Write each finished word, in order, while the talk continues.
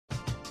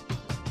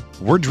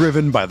We're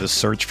driven by the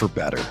search for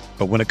better.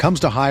 But when it comes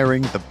to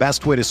hiring, the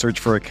best way to search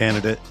for a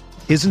candidate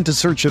isn't to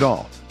search at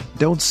all.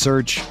 Don't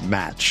search,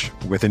 match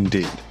with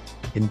Indeed.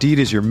 Indeed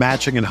is your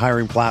matching and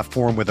hiring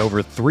platform with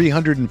over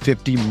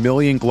 350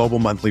 million global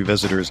monthly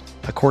visitors,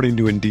 according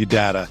to Indeed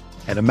data,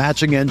 and a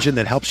matching engine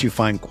that helps you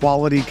find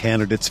quality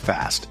candidates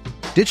fast.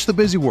 Ditch the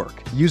busy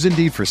work. Use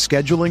Indeed for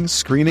scheduling,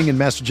 screening, and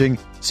messaging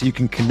so you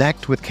can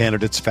connect with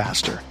candidates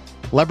faster.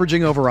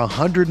 Leveraging over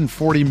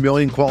 140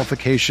 million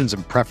qualifications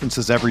and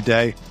preferences every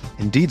day,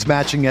 Indeed's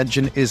matching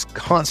engine is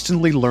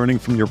constantly learning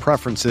from your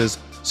preferences,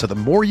 so the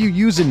more you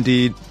use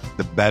Indeed,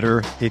 the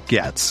better it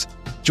gets.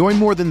 Join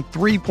more than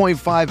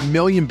 3.5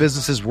 million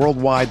businesses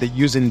worldwide that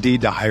use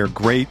Indeed to hire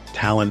great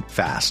talent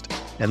fast.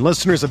 And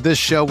listeners of this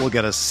show will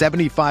get a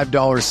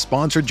 $75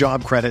 sponsored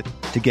job credit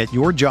to get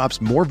your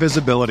jobs more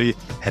visibility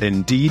at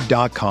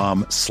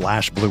Indeed.com/Blue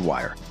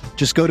Wire.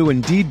 Just go to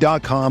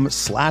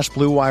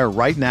Indeed.com/Blue Wire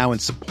right now and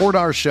support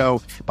our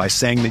show by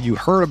saying that you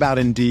heard about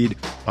Indeed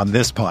on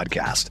this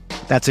podcast.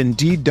 That's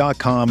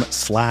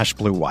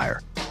Indeed.com/Blue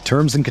Wire.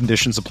 Terms and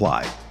conditions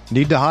apply.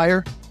 Need to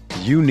hire?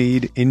 You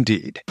need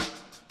Indeed.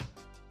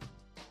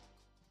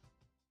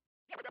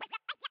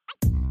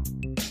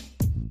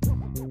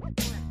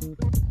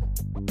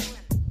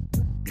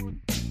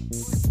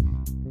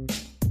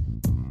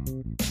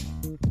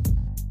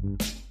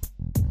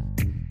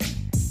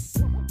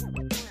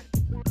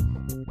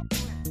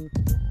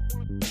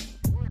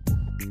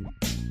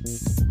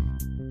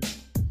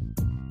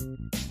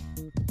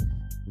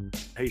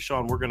 Hey,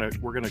 Sean, we're gonna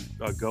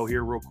go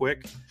here real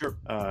quick. Sure.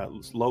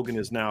 Logan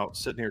is now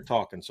sitting here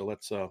talking, so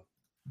let's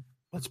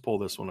pull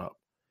this one up.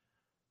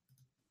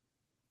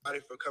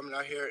 For coming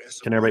out here and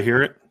can everybody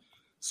hear it?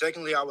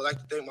 Secondly, I would like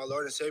to thank my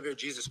Lord and Savior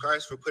Jesus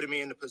Christ for putting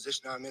me in the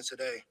position I'm in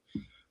today.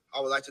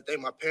 I would like to thank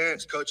my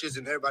parents, coaches,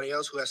 and everybody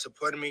else who has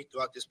supported me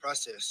throughout this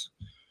process.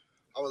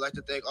 I would like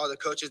to thank all the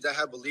coaches that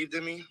have believed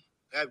in me,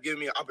 that have given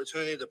me an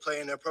opportunity to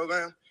play in their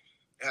program,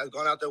 and have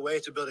gone out their way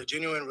to build a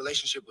genuine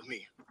relationship with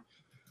me.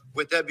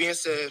 With that being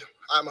said,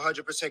 I'm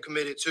 100%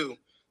 committed to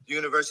the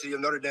University of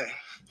Notre Dame.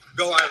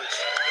 Go Irish!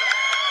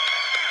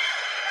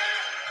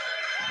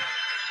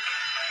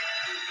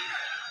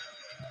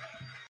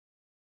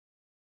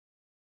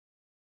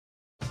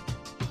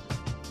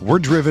 We're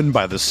driven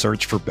by the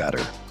search for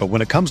better. But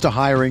when it comes to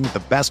hiring,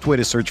 the best way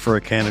to search for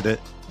a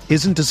candidate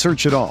isn't to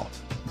search at all.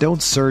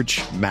 Don't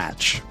search,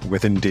 match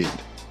with Indeed.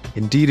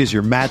 Indeed is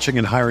your matching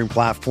and hiring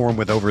platform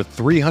with over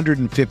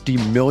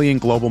 350 million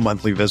global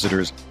monthly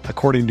visitors,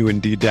 according to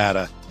Indeed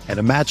data, and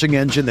a matching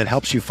engine that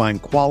helps you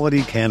find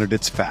quality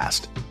candidates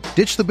fast.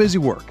 Ditch the busy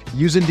work.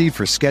 Use Indeed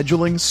for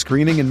scheduling,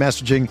 screening, and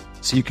messaging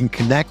so you can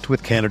connect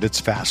with candidates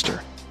faster.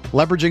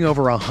 Leveraging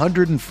over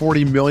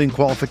 140 million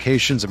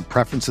qualifications and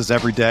preferences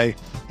every day,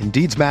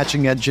 Indeed's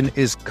matching engine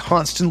is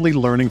constantly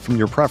learning from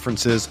your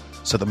preferences,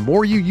 so the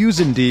more you use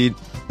Indeed,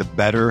 the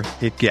better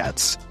it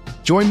gets.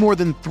 Join more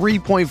than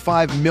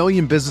 3.5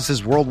 million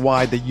businesses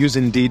worldwide that use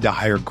Indeed to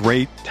hire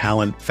great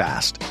talent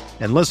fast.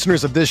 And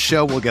listeners of this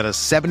show will get a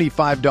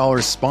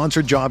 $75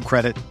 sponsored job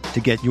credit to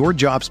get your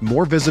jobs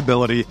more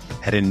visibility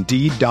at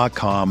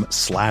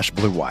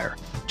Indeed.com/Blue Wire.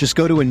 Just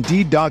go to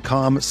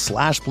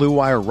Indeed.com/Blue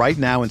Wire right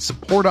now and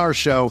support our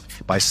show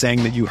by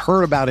saying that you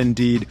heard about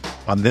Indeed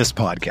on this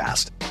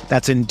podcast.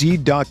 That's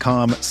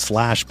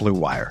Indeed.com/Blue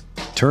Wire.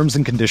 Terms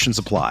and conditions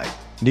apply.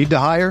 Need to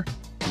hire?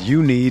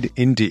 You need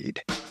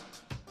Indeed.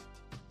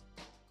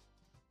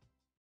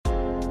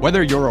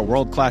 Whether you're a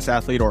world-class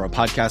athlete or a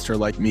podcaster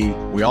like me,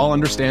 we all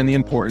understand the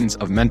importance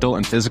of mental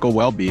and physical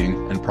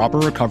well-being and proper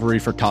recovery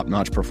for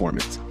top-notch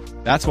performance.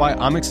 That's why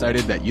I'm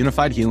excited that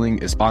Unified Healing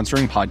is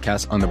sponsoring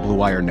podcasts on the Blue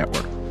Wire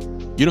Network.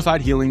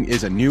 Unified Healing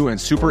is a new and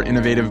super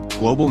innovative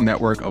global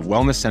network of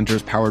wellness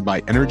centers powered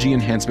by Energy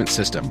Enhancement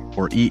System,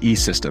 or EE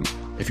System.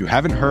 If you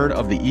haven't heard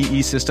of the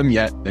EE System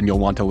yet, then you'll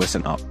want to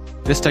listen up.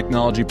 This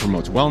technology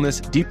promotes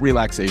wellness, deep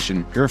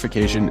relaxation,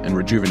 purification, and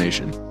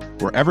rejuvenation.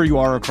 Wherever you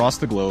are across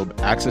the globe,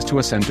 access to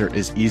a center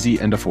is easy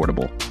and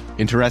affordable.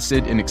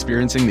 Interested in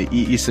experiencing the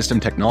EE System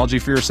technology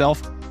for yourself?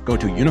 Go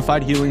to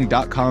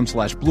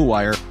unifiedhealing.com/Blue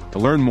Wire to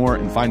learn more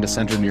and find a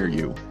center near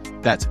you.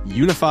 That's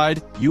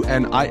unified,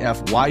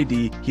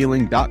 UNIFYD,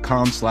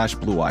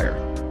 healing.com/Blue Wire.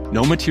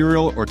 No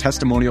material or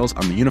testimonials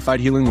on the Unified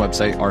Healing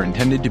website are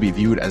intended to be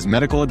viewed as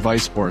medical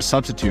advice or a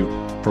substitute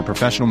for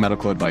professional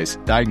medical advice,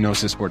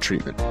 diagnosis, or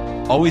treatment.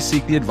 Always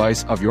seek the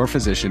advice of your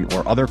physician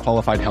or other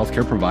qualified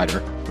healthcare provider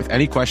with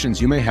any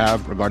questions you may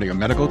have regarding a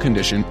medical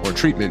condition or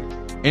treatment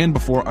and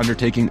before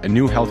undertaking a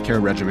new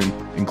healthcare regimen,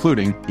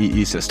 including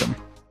EE System.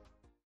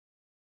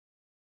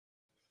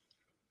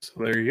 So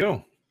there you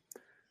go.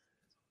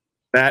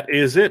 That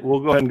is it. We'll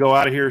go ahead and go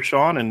out of here,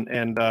 Sean,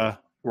 and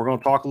we're going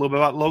to talk a little bit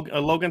about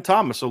Loghan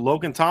Thomas. So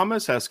Loghan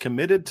Thomas has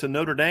committed to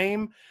Notre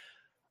Dame.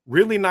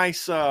 Really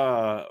nice,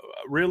 I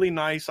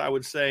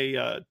would say,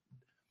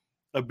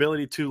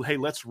 ability to, hey,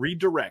 let's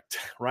redirect,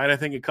 right? I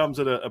think it comes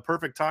at a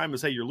perfect time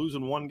as, hey, you're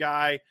losing one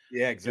guy.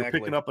 Yeah, exactly.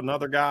 You're picking up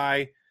another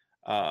guy,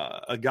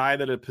 a guy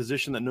that a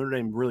position that Notre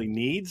Dame really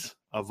needs,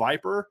 a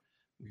Viper.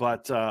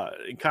 but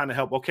it kind of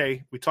helped.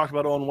 Okay, we talked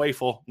about Owen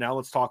Wafel. Now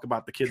let's talk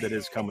about the kid that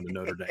is coming to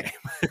Notre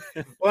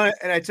Dame. Well,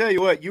 and I tell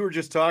you what, you were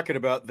just talking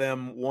about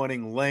them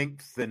wanting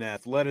length and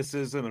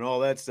athleticism and all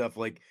that stuff.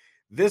 Like,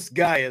 this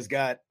guy has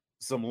got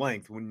some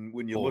length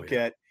when you look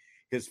at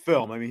his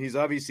film. I mean, he's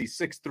obviously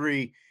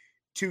 6'3",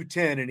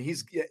 210, and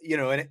he's,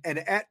 and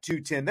at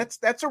 210,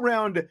 that's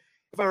around,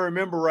 if I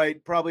remember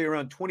right, probably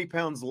around 20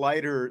 pounds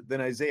lighter than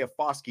Isaiah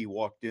Foskey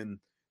walked in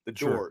the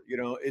door,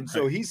 and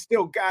so he's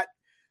still got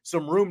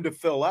some room to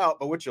fill out.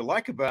 But what you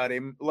like about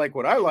him, like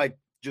what I like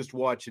just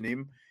watching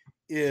him,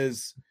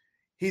 is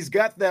he's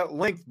got that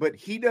length, but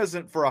he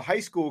doesn't, for a high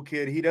school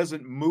kid, he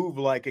doesn't move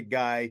like a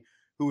guy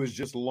who is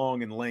just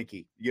long and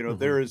lanky.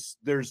 There's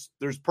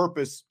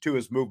purpose to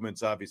his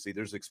movements. Obviously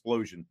there's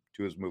explosion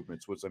to his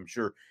movements, which I'm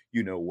sure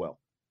well.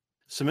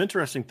 Some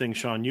interesting things,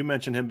 Sean. You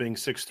mentioned him being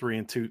 6'3"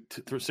 and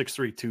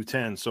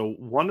 210. So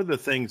one of the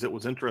things that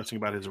was interesting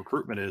about his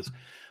recruitment is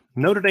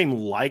Notre Dame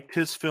liked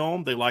his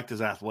film. They liked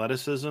his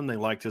athleticism. They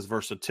liked his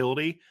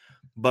versatility.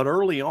 But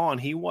early on,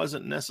 he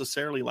wasn't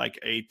necessarily like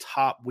a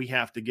top, we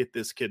have to get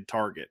this kid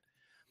target.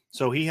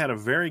 So he had a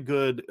very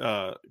good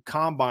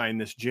combine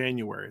this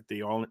January at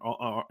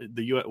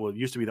it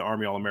used to be the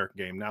Army All-American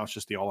game. Now it's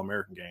just the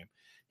All-American game.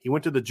 He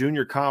went to the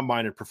junior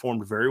combine and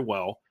performed very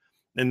well.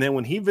 And then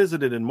when he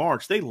visited in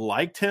March, they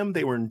liked him.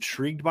 They were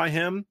intrigued by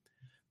him,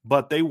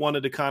 but they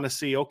wanted to kind of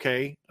see,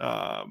 okay,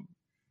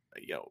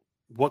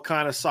 what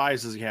kind of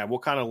size does he have?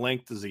 What kind of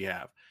length does he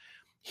have?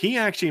 He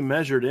actually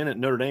measured in at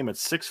Notre Dame at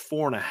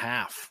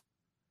 6'4.5".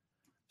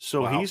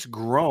 So he's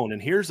grown.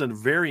 And here's a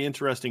very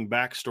interesting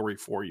backstory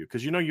for you,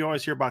 because you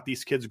always hear about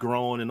these kids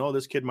growing and,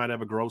 this kid might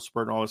have a growth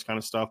spurt and all this kind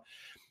of stuff.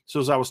 So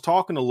as I was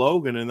talking to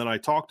Loghan, and then I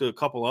talked to a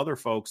couple other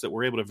folks that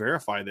were able to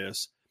verify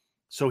this.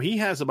 So he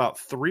has about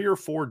 3 or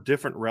 4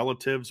 different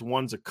relatives.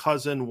 One's a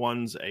cousin,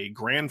 one's a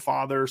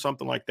grandfather,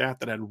 something like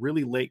that had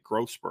really late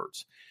growth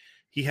spurts.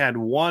 He had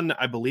one,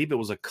 I believe it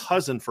was a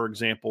cousin, for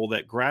example,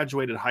 that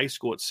graduated high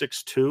school at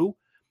 6'2",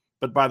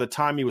 but by the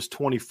time he was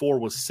 24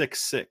 was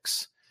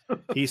 6'6".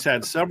 He's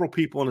had several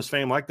people in his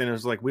family like that. And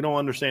it's like, we don't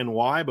understand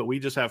why, but we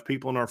just have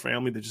people in our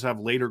family that just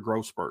have later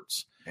growth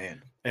spurts.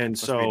 Man, and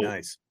must so be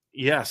nice.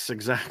 Yes,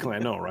 exactly. I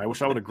know, right? I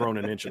wish I would have grown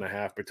an inch and a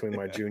half between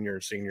my junior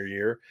and senior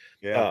year.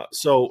 Yeah.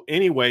 So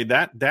anyway,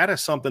 that is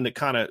something that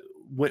kind of,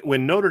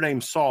 when Notre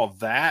Dame saw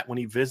that, when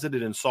he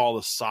visited and saw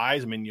the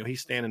size, I mean,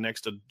 he's standing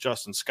next to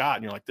Justin Scott,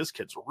 and you're like, this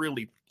kid's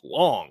really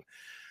long.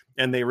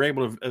 And they were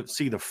able to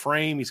see the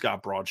frame. He's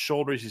got broad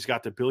shoulders. He's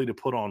got the ability to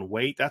put on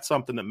weight. That's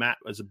something that Matt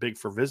is a big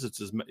for visits.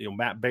 Is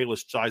Matt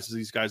Bayless sizes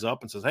these guys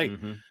up and says, "Hey,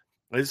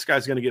 this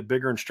guy's going to get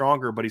bigger and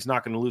stronger, but he's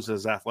not going to lose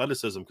his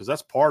athleticism, because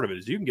that's part of it.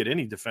 Is you can get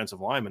any defensive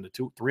lineman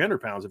to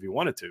 300 pounds if you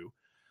wanted to,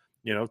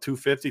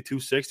 250,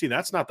 260.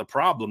 That's not the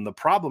problem. The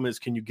problem is,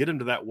 can you get them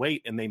to that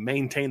weight and they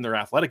maintain their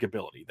athletic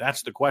ability?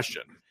 That's the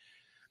question."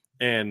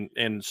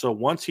 And so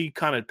once he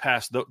kind of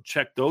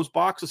checked those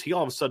boxes, he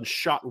all of a sudden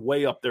shot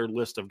way up their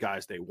list of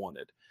guys they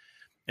wanted.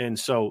 And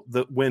so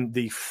when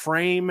the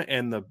frame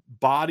and the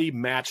body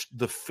matched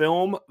the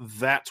film,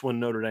 that's when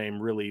Notre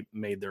Dame really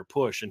made their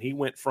push. And he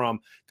went from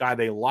guy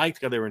they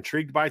liked, guy they were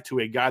intrigued by, to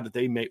a guy that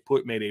they made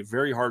a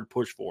very hard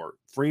push for.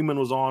 Freeman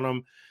was on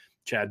him,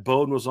 Chad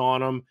Bowden was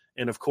on him,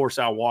 and of course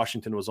Al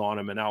Washington was on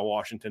him. And Al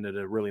Washington did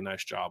a really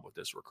nice job with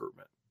this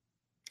recruitment.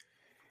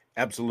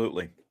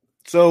 Absolutely.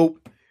 So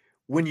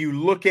when you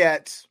look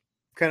at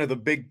kind of the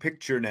big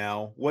picture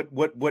now, what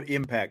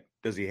impact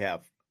does he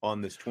have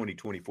on this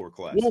 2024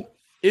 class? Well,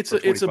 it's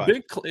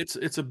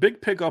a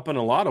big pickup in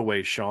a lot of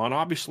ways, Sean.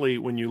 Obviously,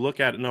 when you look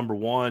at it, number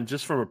one,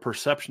 just from a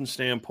perception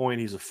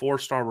standpoint, he's a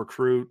 4-star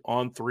recruit.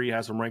 On3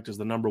 has him ranked as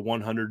the number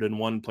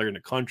 101 player in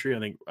the country.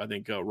 I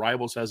think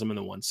Rivals has him in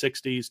the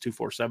 160s.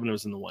 247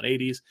 was in the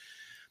 180s.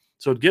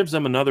 So it gives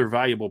them another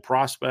valuable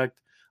prospect.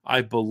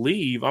 I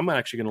believe, I'm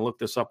actually going to look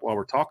this up while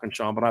we're talking,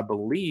 Sean, but I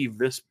believe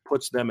this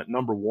puts them at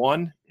number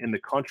 1 in the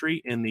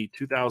country in the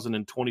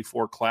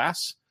 2024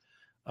 class.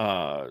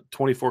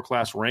 24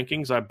 class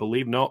rankings, I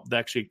believe. No,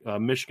 actually,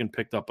 Michigan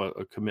picked up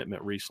a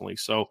commitment recently.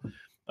 So,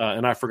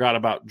 and I forgot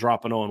about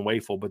dropping Owen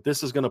Wafel, but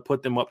this is going to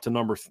put them up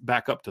to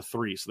back up to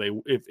 3.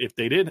 So if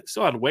they did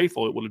still had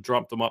Wafel, it would have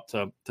dropped them up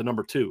to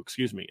number 2,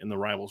 in the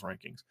Rivals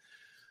rankings.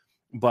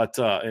 But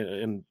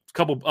and a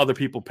couple of other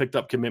people picked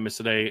up commitments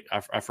today.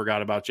 I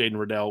forgot about Jaden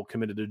Riddell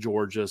committed to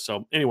Georgia.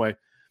 So anyway,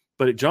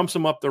 but it jumps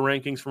him up the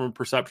rankings from a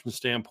perception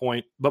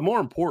standpoint. But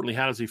more importantly,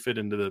 how does he fit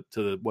into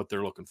what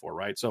they're looking for,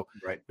 right? So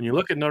when you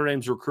look at Notre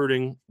Dame's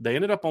recruiting, they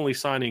ended up only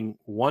signing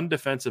 1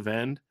 defensive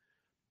end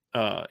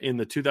in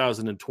the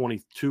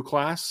 2022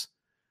 class,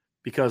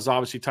 because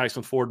obviously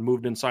Tyson Ford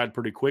moved inside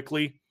pretty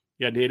quickly.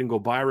 You had Aiden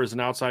Gobira as an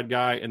outside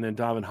guy, and then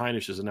Donovan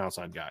Heinisch as an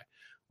outside guy.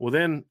 Well,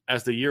 then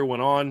as the year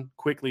went on,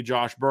 quickly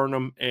Josh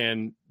Burnham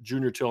and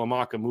Junior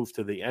Tilamaka moved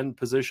to the end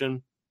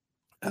position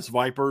as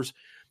Vipers.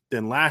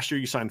 Then last year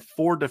you signed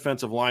 4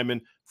 defensive linemen.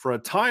 For a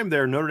time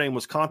there, Notre Dame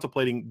was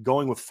contemplating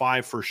going with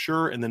 5 for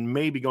sure, and then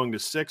maybe going to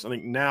 6. I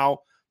think now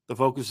the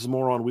focus is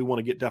more on we want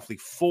to get definitely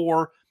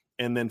 4,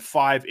 and then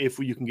 5 if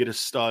you can get a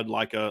stud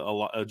like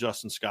a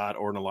Justin Scott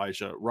or an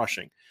Elijah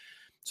Rushing.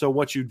 So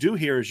what you do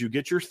here is you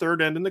get your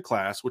third end in the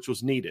class, which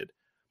was needed.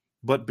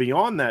 But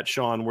beyond that,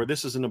 Sean, where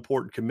this is an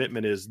important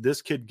commitment is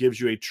this kid gives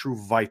you a true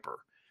Viper.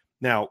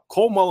 Now,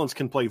 Cole Mullins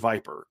can play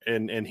Viper,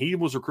 and he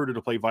was recruited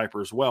to play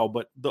Viper as well,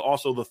 but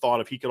also the thought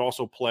of he could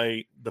also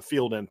play the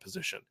field end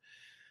position.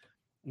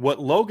 What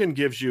Loghan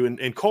gives you,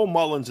 and Cole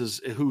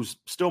Mullins who's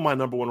still my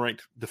number one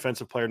ranked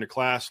defensive player in the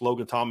class.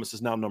 Loghan Thomas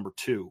is now number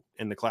 2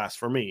 in the class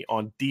for me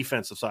on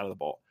defensive side of the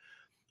ball.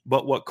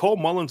 But what Cole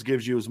Mullins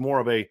gives you is more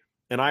of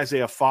an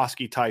Isaiah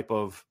Foskey type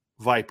of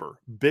Viper,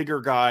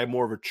 bigger guy,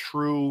 more of a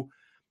true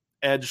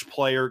edge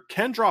player,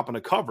 can drop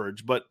into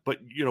coverage, but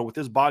with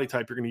his body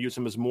type, you're going to use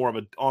him as more of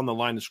a on the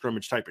line of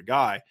scrimmage type of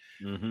guy.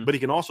 Mm-hmm. But he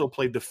can also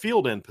play the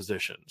field end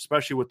position,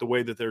 especially with the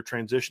way that they're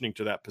transitioning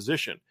to that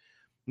position.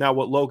 Now,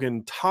 what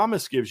Loghan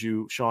Thomas gives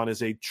you, Sean,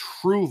 is a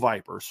true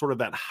Viper, sort of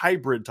that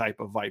hybrid type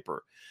of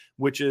Viper,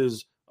 which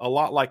is a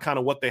lot like kind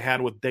of what they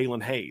had with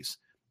Dalen Hayes,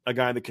 a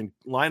guy that can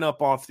line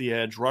up off the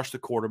edge, rush the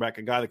quarterback,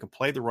 a guy that can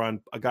play the run,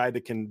 a guy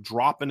that can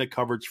drop into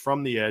coverage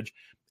from the edge,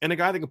 and a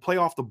guy that can play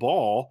off the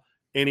ball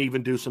and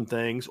even do some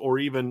things, or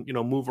even,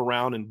 move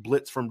around and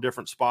blitz from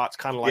different spots,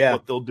 kind of like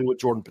what they'll do with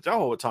Jordan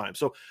Patejo at times.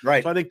 So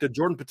I think the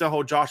Jordan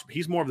Patejo,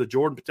 he's more of the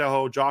Jordan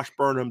Patejo, Josh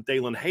Burnham,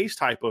 Dalen Hayes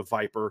type of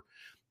Viper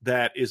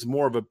that is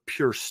more of a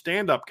pure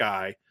stand-up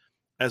guy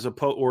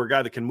or a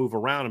guy that can move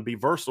around and be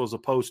versatile, as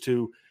opposed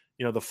to,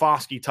 the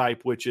Foskey type,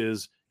 which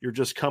is you're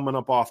just coming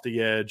up off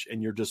the edge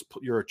and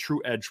you're a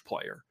true edge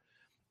player.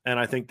 And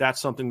I think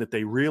that's something that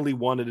they really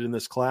wanted in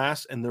this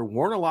class. And there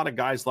weren't a lot of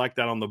guys like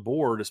that on the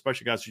board,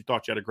 especially guys you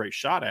thought you had a great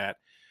shot at.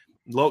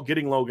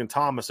 Getting Loghan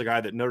Thomas, a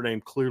guy that Notre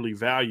Dame clearly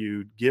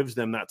valued, gives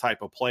them that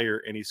type of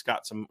player. And he's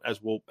got some,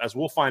 as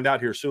we'll find out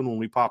here soon when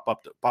we pop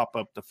up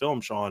the film,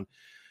 Sean,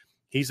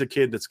 he's a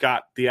kid that's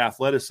got the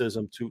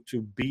athleticism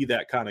to be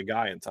that kind of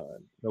guy in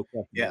time. No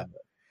question. Yeah.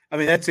 I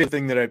mean, that's the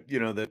thing that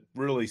that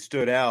really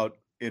stood out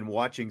in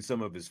watching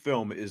some of his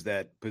film is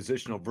that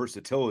positional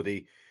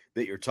versatility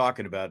that you're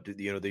talking about,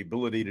 the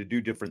ability to do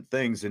different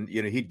things. And,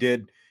 he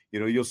did,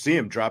 you'll see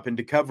him drop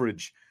into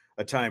coverage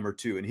a time or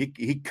two, and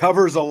he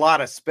covers a lot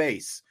of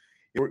space,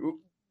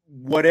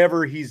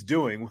 whatever he's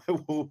doing,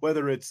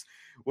 whether it's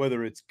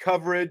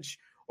coverage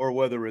or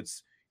whether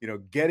it's,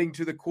 getting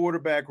to the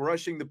quarterback,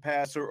 rushing the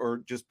passer,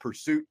 or just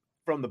pursuit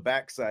from the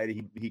backside.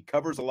 He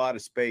covers a lot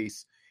of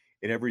space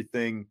in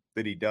everything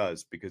that he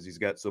does because he's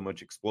got so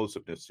much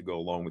explosiveness to go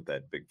along with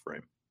that big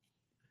frame.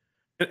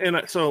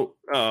 And so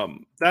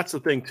that's the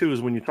thing, too,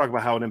 is when you talk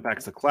about how it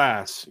impacts the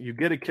class, you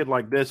get a kid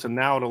like this, and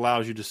now it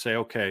allows you to say,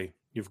 okay,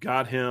 you've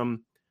got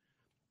him,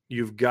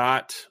 you've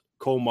got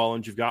Cole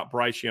Mullins, you've got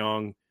Bryce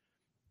Young.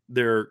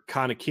 They're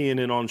kind of keying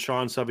in on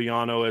Sean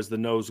Saviano as the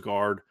nose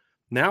guard.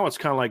 Now it's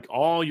kind of like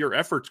all your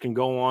efforts can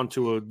go on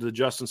to the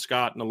Justin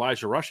Scott and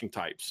Elijah Rushing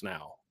types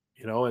now,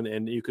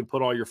 and you can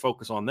put all your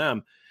focus on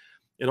them.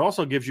 It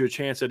also gives you a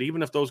chance that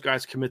even if those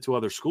guys commit to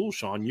other schools,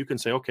 Sean, you can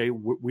say, okay,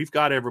 we've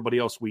got everybody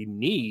else we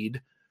need.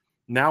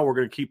 Now we're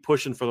going to keep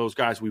pushing for those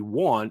guys we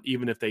want,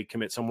 even if they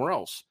commit somewhere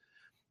else.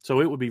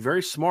 So it would be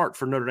very smart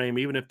for Notre Dame,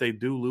 even if they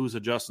do lose a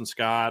Justin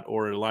Scott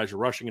or an Elijah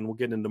Rushing, and we'll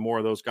get into more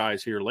of those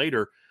guys here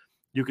later,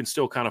 you can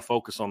still kind of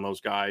focus on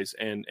those guys.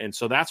 And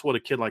so that's what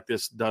a kid like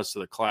this does to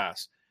the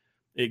class.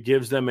 It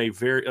gives them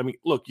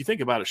look, you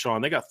think about it,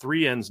 Sean, they got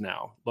 3 ends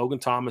now: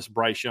 Loghan Thomas,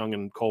 Bryce Young,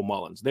 and Cole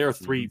Mullins. They are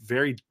 3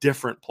 very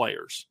different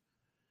players.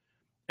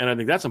 And I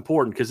think that's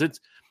important because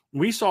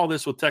we saw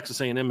this with Texas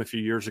A&M a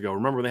few years ago.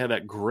 Remember, they had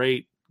that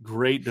great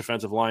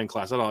defensive line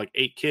class. I had like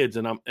 8 kids,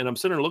 and I'm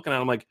sitting there looking at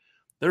them like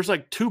there's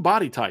like 2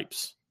 body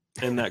types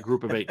in that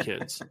group of 8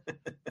 kids,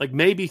 like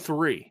maybe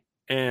 3.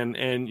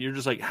 And you're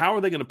just like, how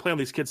are they going to play on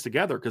these kids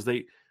together? Because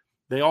they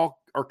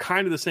all are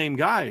kind of the same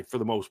guy for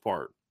the most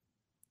part.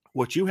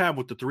 What you have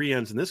with the 3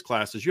 ends in this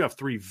class is you have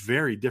 3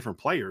 very different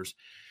players.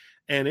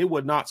 And it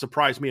would not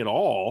surprise me at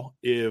all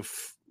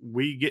if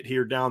we get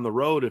here down the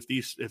road, if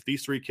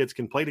these 3 kids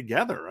can play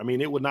together. I mean,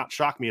 it would not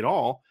shock me at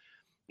all.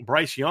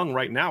 Bryce Young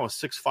right now is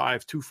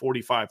 6'5",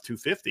 245,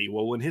 250.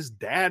 Well, when his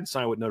dad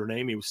signed with Notre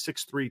Dame, he was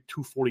 6'3",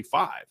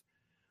 245.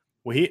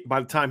 Well, by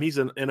the time he's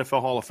an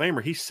NFL Hall of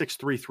Famer, he's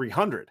 6'3",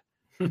 300.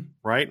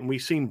 Right? And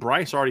we've seen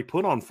Bryce already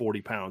put on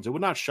 40 pounds. It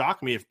would not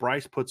shock me if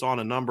Bryce puts on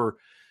a number,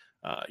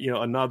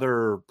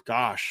 another,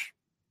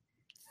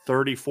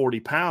 30, 40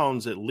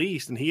 pounds at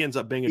least, and he ends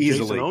up being a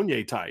Jason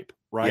Onye type,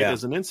 right,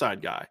 as an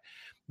inside guy.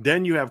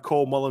 Then you have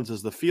Cole Mullins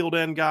as the field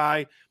end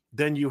guy.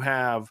 Then you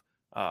have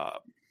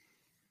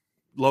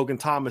Loghan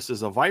Thomas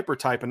as a Viper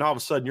type, and all of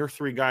a sudden your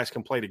 3 guys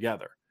can play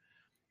together.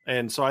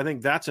 And so I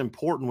think that's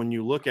important when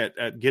you look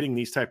at getting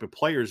these type of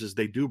players, is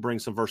they do bring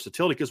some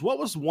versatility. Because what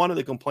was one of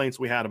the complaints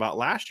we had about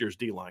last year's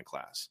D-line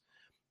class?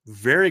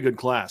 Very good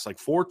class, like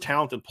 4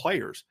 talented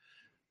players,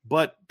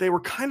 but they were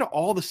kind of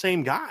all the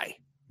same guy.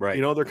 Right.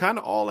 They're kind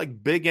of all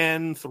like big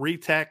end 3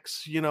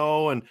 techs,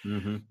 and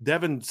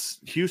Devin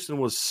Houston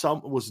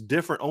was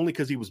different only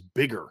because he was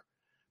bigger.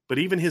 But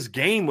even his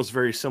game was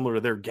very similar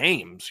to their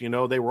games.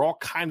 They were all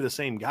kind of the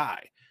same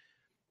guy.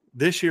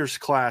 This year's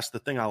class, the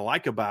thing I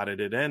like about it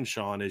at end,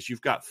 Sean, is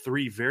you've got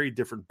 3 very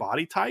different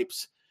body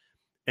types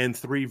and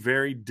 3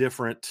 very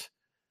different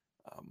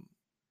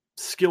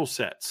skill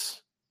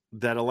sets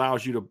that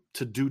allows you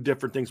to do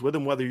different things with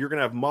him, whether you're going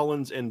to have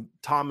Mullins and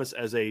Thomas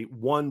as a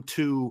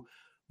 1-2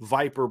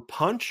 Viper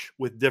punch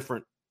with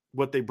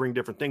what they bring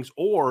different things,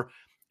 or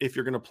if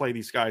you're going to play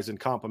these guys in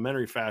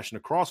complementary fashion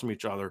across from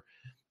each other,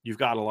 you've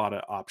got a lot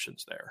of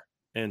options there.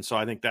 And so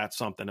I think that's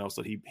something else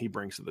that he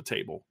brings to the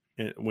table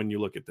when you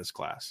look at this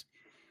class.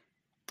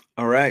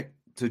 All right.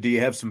 So do you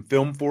have some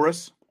film for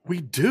us?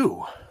 We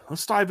do.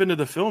 Let's dive into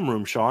the film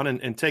room, Sean,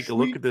 and take a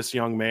look at this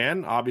young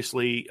man.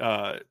 Obviously,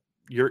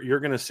 you're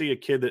going to see a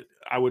kid that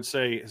I would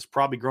say has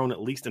probably grown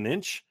at least an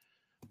inch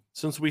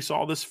since we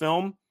saw this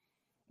film.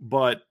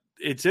 But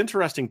it's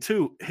interesting,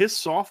 too. His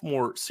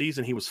sophomore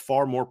season, he was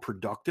far more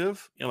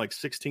productive, like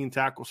 16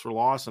 tackles for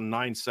loss and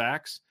 9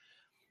 sacks,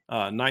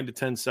 9 to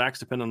 10 sacks,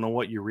 depending on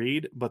what you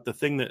read. But the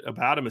thing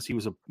about him is he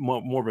was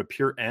more of a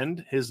pure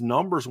end. His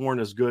numbers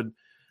weren't as good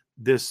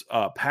this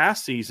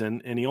past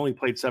season, and he only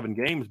played 7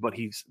 games, but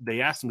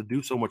they asked him to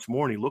do so much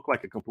more, and he looked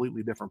like a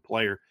completely different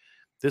player.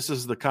 This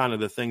is the kind of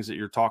the things that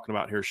you're talking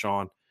about here,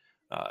 Sean.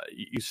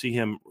 You see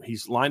him,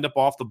 he's lined up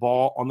off the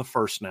ball on the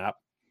first snap.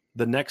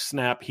 The next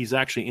snap, he's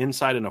actually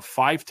inside in a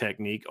 5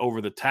 technique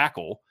over the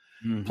tackle,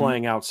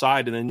 playing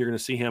outside, and then you're going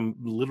to see him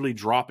literally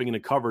dropping into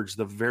coverage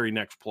the very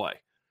next play.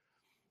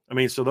 I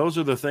mean, so those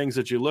are the things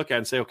that you look at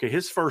and say, okay,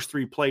 his first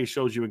 3 plays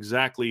shows you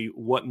exactly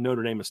what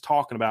Notre Dame is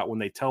talking about when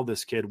they tell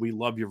this kid, we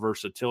love your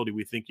versatility.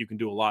 We think you can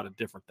do a lot of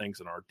different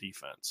things in our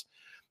defense.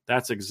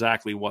 That's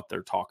exactly what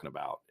they're talking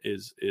about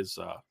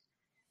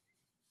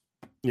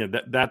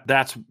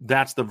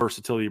that's the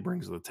versatility he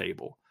brings to the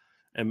table.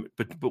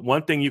 But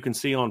one thing you can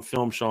see on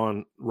film,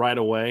 Sean, right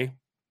away,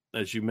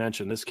 as you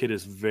mentioned, this kid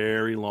is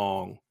very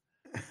long,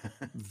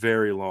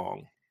 very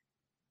long,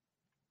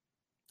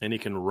 and he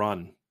can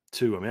run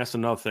too. I mean, that's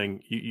another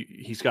thing.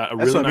 He's got a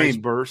really nice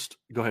burst.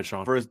 Go ahead,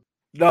 Sean.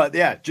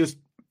 Just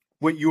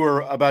what you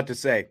were about to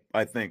say.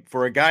 I think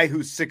for a guy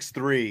who's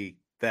 6'3",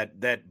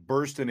 that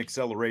burst in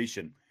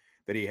acceleration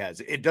that he has,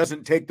 it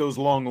doesn't take those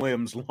long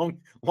limbs long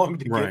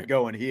to get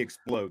going. He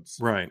explodes.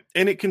 Right,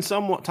 and it can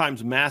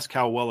sometimes mask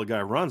how well a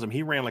guy runs. I mean,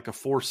 he ran like a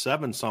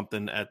 4.7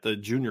 something at the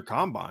junior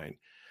combine,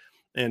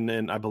 and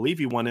then I believe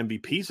he won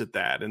MVPs at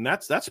that, and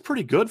that's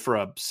pretty good for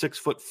a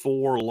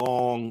 6'4"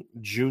 long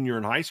junior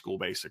in high school,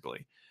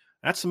 basically.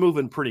 That's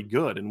moving pretty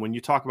good. And when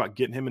you talk about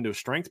getting him into a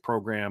strength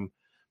program,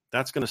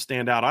 that's going to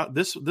stand out.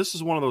 This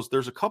is one of those,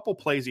 there's a couple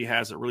plays he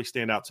has that really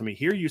stand out to me.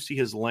 Here you see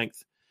his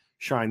length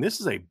shine.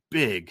 This is a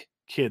big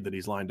kid that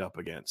he's lined up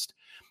against.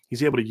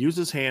 He's able to use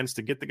his hands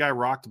to get the guy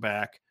rocked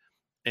back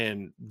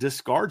and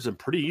discards him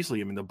pretty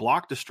easily. I mean, the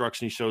block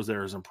destruction he shows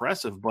there is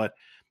impressive, but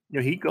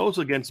he goes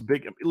against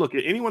big. Look,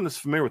 anyone that's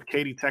familiar with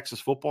Katy,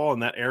 Texas football in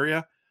that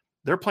area,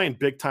 they're playing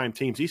big time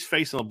teams. He's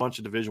facing a bunch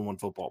of Division I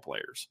football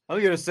players. I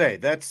was going to say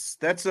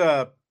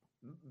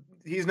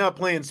he's not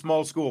playing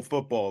small school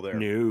football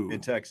there in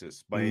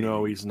Texas. He's not.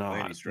 No,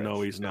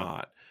 he's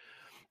not.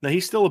 Now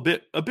he's still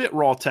a bit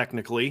raw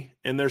technically,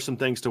 and there's some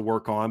things to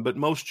work on, but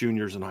most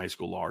juniors in high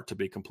school are, to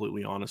be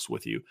completely honest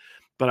with you.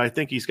 But I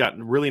think he's got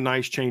a really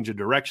nice change of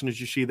direction, as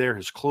you see there.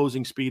 His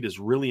closing speed is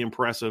really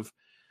impressive.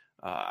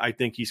 I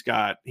think he's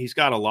got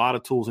a lot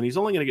of tools, and he's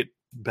only going to get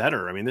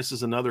better. I mean, this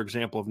is another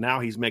example of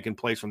now he's making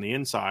plays from the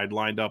inside,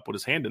 lined up with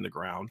his hand in the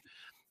ground,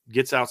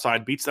 gets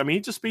outside, beats. I mean,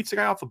 he just beats the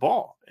guy off the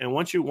ball. And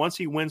once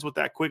he wins with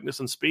that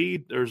quickness and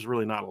speed, there's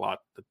really not a lot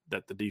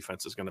that the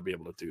defense is going to be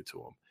able to do to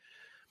him.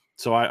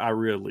 So I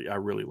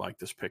really like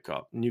this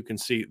pickup, and you can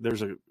see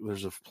there's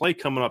a play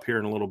coming up here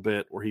in a little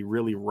bit where he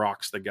really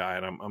rocks the guy,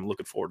 and I'm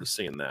looking forward to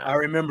seeing that. I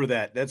remember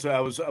that. That's what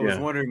I was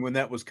wondering when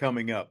that was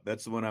coming up.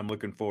 That's the one I'm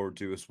looking forward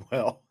to as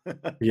well.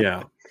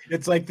 Yeah,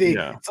 it's like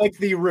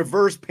the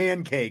reverse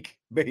pancake,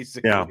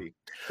 basically.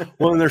 Yeah.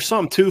 Well, and there's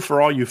some too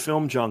for all you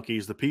film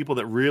junkies, the people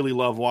that really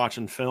love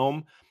watching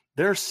film.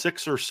 There's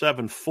 6 or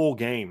 7 full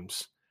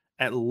games.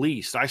 At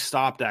least I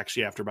stopped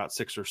actually after about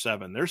 6 or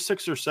 7. There's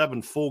 6 or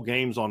 7 full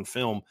games on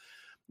film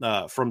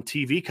from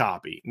TV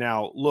copy.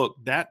 Now, look,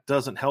 that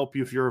doesn't help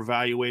you if you're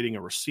evaluating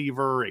a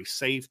receiver, a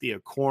safety, a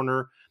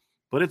corner,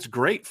 but it's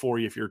great for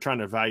you if you're trying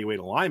to evaluate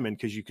a lineman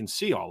because you can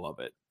see all of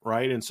it,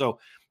 right? And so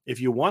if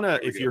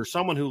you're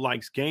someone who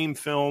likes game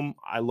film,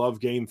 I love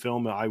game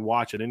film. I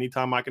watch it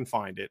anytime I can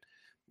find it.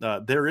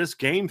 There is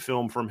game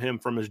film from him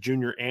from his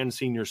junior and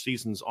senior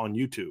seasons on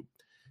YouTube,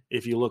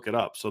 if you look it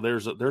up. So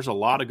there's a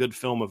lot of good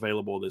film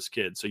available to this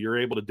kid. So you're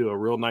able to do a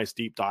real nice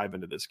deep dive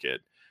into this kid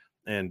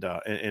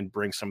and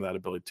bring some of that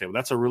ability to the table.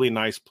 That's a really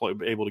nice play,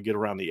 able to get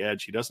around the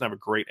edge. He doesn't have a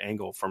great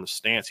angle from his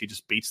stance. He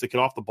just beats the kid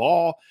off the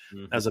ball,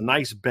 has a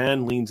nice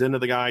bend, leans into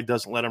the guy,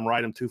 doesn't let him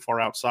ride him too far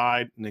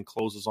outside, and then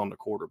closes on the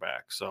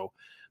quarterback. So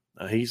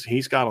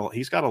he's got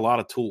a lot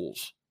of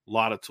tools.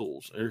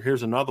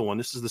 Here's another one.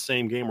 This is the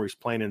same game where he's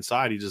playing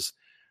inside. He just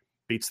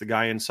beats the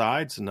guy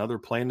inside. It's another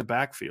play in the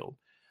backfield.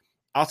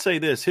 I'll say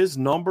this, his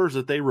numbers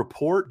that they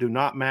report do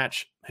not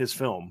match his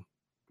film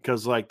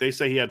because, like, they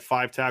say he had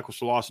 5 tackles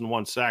for loss and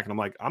 1 sack,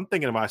 and I'm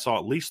thinking if I saw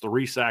at least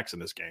 3 sacks in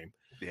this game.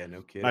 Yeah,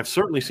 no kidding. I've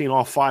certainly seen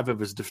all 5 of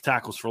his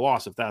tackles for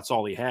loss if that's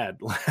all he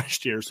had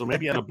last year. So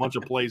maybe he had a bunch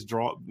of plays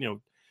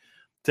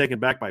taken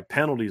back by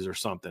penalties or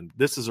something.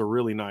 This is a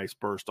really nice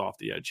burst off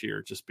the edge here.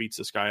 It just beats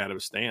this guy out of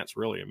his stance,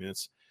 really. I mean,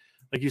 it's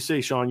like you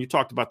say, Sean, you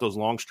talked about those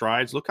long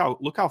strides. Look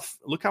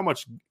how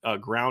much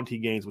ground he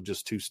gains with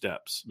just 2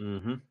 steps.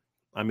 Mm-hmm.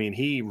 I mean,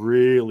 he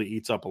really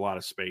eats up a lot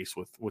of space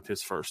with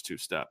his first 2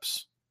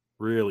 steps.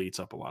 Really eats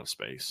up a lot of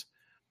space.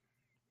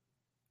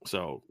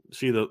 So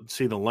see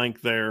the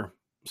length there.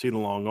 See the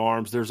long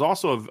arms. There's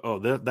also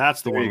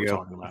that's the There one you we're go.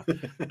 talking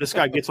about. This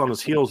guy gets on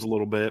his heels a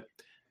little bit,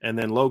 and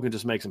then Loghan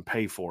just makes him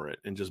pay for it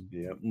and just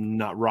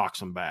not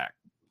rocks him back.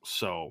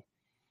 So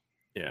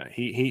yeah,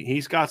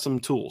 he's got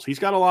some tools. He's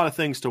got a lot of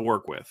things to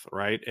work with,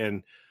 right?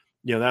 And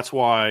that's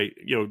why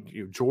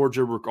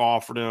Georgia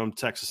offered him,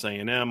 Texas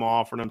A&M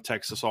offered him,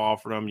 Texas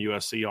offered him,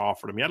 USC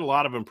offered him. He had a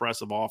lot of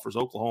impressive offers.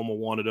 Oklahoma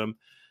wanted him.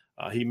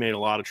 He made a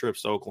lot of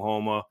trips to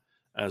Oklahoma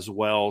as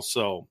well.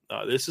 So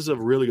this is a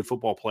really good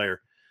football player.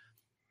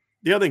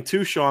 The other thing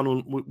too,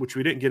 Sean, which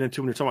we didn't get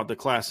into when you're talking about the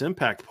class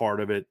impact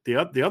part of it,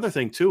 the other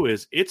thing too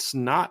is it's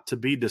not to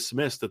be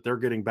dismissed that they're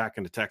getting back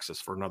into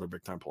Texas for another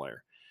big time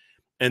player,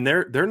 and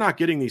they're not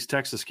getting these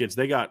Texas kids.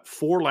 They got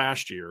 4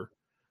 last year.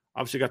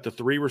 Obviously, got the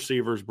 3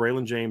 receivers: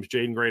 Braylon James,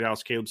 Jaden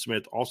Greathouse, Caleb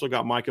Smith. Also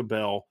got Micah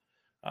Bell,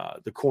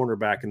 the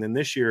cornerback, and then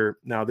this year,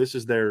 now this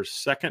is their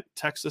second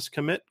Texas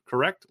commit,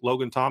 correct?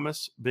 Loghan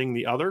Thomas being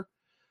the other.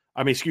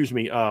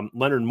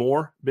 Leonard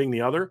Moore being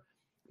the other.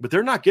 But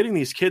they're not getting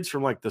these kids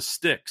from like the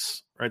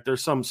sticks, right?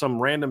 There's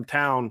some random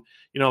town,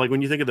 like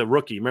when you think of The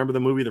Rookie. Remember the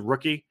movie The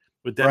Rookie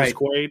with Dennis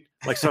Quaid?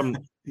 Like some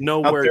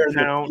nowhere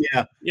town.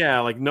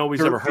 Like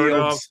nobody's ever heard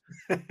of.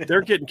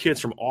 They're getting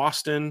kids from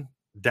Austin,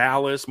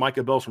 Dallas.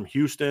 Micah Bell's from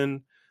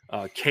Houston.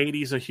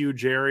 Katie's a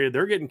huge area.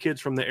 They're getting kids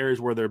from the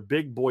areas where their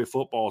big boy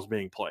football is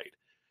being played.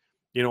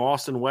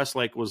 Austin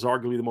Westlake was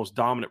arguably the most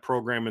dominant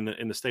program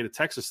in the state of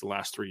Texas the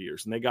last 3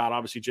 years, and they got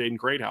obviously Jaden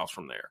Greathouse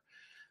from there.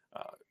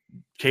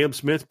 Caleb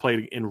Smith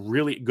played in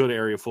really good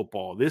area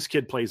football. This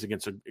kid plays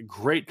against a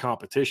great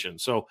competition.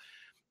 So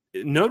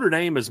Notre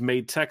Dame has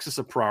made Texas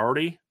a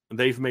priority.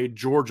 They've made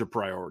Georgia a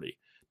priority.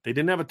 They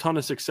didn't have a ton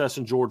of success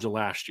in Georgia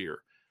last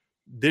year.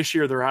 This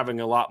year, they're having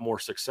a lot more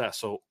success.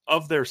 So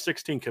of their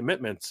 16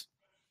 commitments,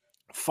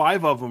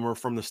 5 of them are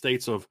from the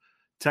states of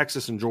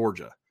Texas and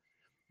Georgia.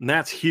 And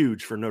that's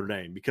huge for Notre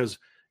Dame because,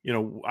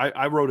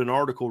 I wrote an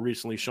article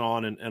recently,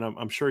 Sean, and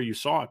I'm sure you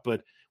saw it,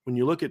 but when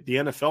you look at the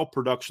NFL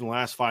production the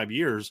last 5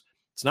 years,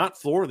 it's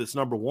not Florida that's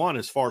number 1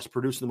 as far as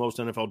producing the most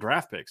NFL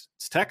draft picks.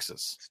 It's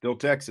Texas. Still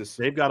Texas.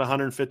 They've got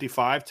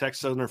 155,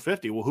 Texas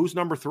 150. Well, who's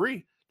number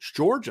 3? It's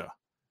Georgia.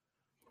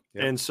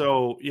 Yep. And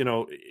so,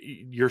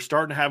 you're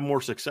starting to have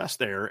more success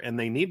there, and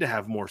they need to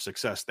have more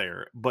success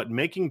there. But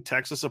making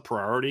Texas a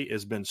priority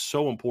has been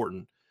so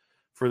important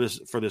for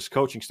this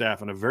coaching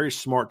staff, and a very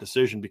smart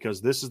decision because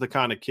this is the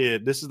kind of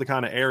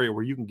area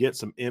where you can get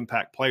some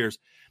impact players.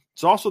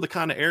 It's also the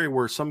kind of area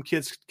where some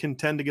kids can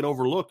tend to get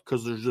overlooked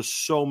because there's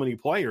just so many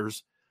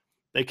players.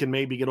 They can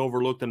maybe get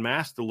overlooked and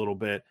masked a little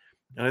bit.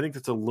 And I think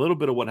that's a little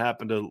bit of what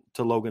happened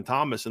to Loghan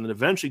Thomas. And then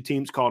eventually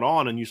teams caught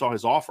on, and you saw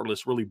his offer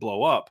list really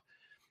blow up.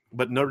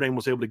 But Notre Dame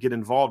was able to get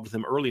involved with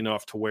him early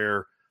enough to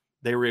where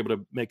they were able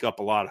to make up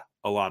a lot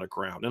of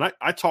ground. And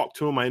I talked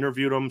to him. I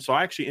interviewed him. So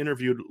I actually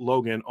interviewed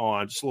Loghan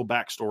on, just a little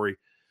backstory.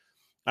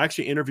 I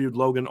actually interviewed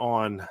Loghan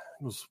on,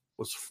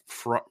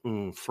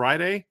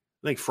 Friday.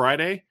 I think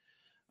Friday.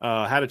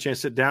 Had a chance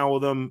to sit down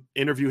with him,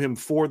 interview him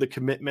for the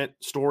commitment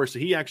story. So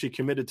he actually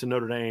committed to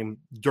Notre Dame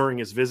during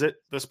his visit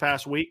this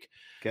past week.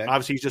 Okay.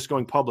 Obviously, he's just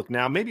going public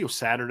now. Maybe it was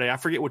Saturday. I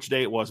forget which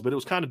day it was, but it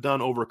was kind of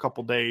done over a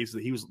couple of days.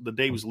 The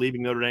day he was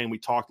leaving Notre Dame. We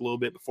talked a little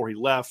bit before he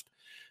left.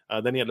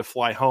 Then he had to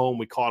fly home.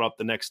 We caught up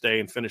the next day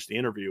and finished the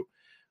interview.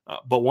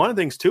 But one of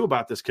the things, too,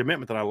 about this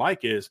commitment that I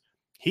like is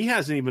he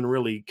hasn't even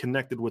really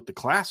connected with the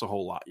class a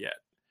whole lot yet.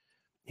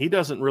 He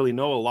doesn't really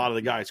know a lot of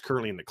the guys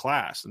currently in the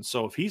class. And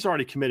so if he's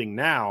already committing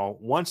now,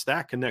 once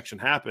that connection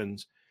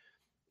happens,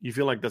 you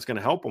feel like that's going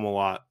to help him a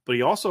lot. But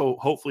he also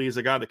hopefully is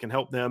a guy that can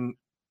help them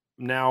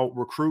now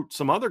recruit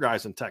some other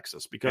guys in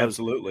Texas because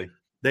absolutely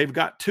they've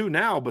got 2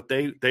 now, but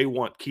they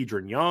want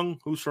Kedron Young,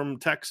 who's from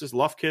Texas,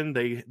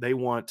 Lufkin. They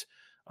want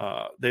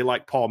they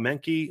like Paul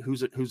Menke,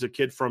 who's a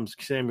kid from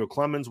Samuel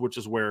Clemens, which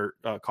is where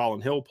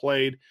Colin Hill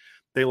played.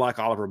 They like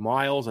Oliver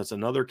Miles. That's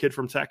another kid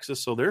from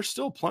Texas. So there's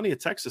still plenty of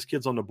Texas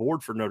kids on the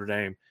board for Notre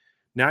Dame.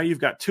 Now you've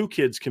got 2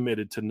 kids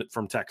committed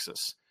from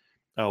Texas,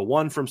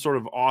 one from sort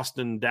of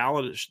Austin,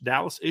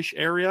 Dallas-ish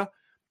area,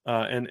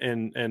 and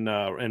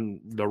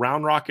the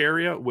Round Rock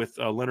area with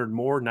Leonard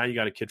Moore. Now you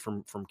got a kid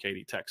from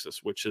Katy,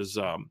 Texas, which is,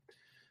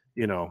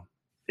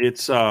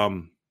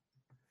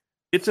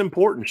 it's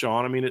important,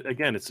 Sean. I mean,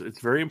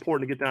 it's very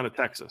important to get down to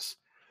Texas.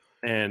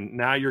 And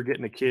now you're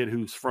getting a kid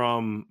who's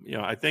from,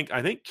 I think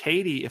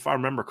Katy, if I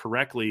remember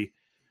correctly,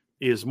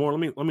 is more.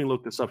 Let me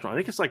look this up. I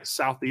think it's like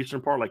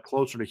southeastern part, like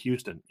closer to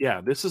Houston.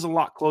 Yeah, this is a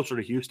lot closer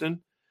to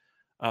Houston.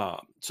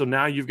 So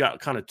now you've got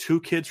kind of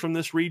 2 kids from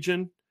this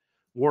region,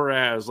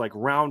 whereas like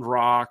Round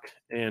Rock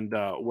and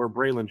where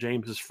Braylon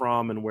James is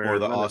from and where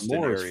the Austin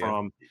Moore area is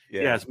from,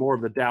 it's more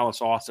of the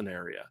Dallas Austin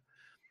area.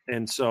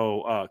 And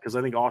so because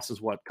I think Austin's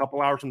a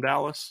couple hours from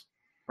Dallas,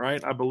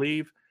 right? I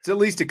believe. It's at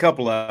least a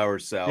couple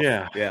hours south.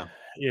 Yeah. Yeah.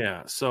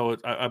 Yeah. So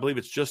I believe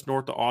it's just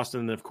north of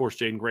Austin. And of course,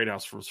 Jaden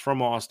Greathouse was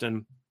from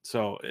Austin.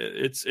 So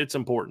it's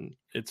important.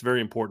 It's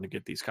very important to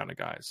get these kind of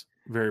guys.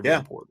 Very, very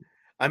important.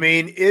 I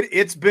mean,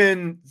 it's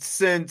been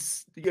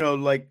since,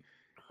 like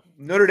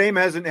Notre Dame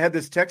hasn't had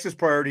this Texas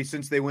priority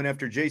since they went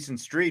after Jason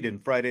Street in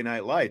Friday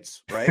Night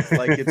Lights, right?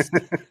 Like it's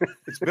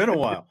been a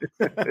while.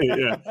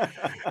 Yeah,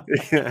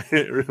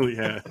 it really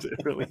has. It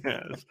really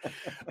has.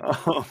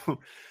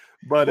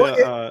 But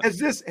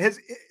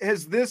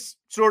has this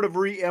sort of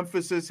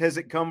re-emphasis, has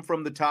it come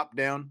from the top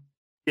down?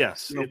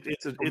 Yes,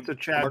 it's a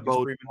Chad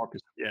Bowden,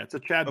 Marcus. Yeah, it's a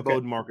Chad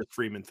Bowden, Marcus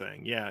Freeman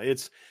thing. Yeah,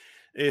 it's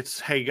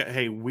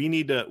hey, we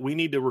need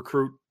to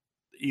recruit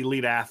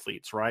elite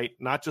athletes, right?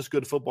 Not just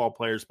good football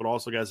players, but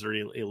also guys that are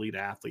elite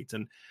athletes.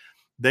 And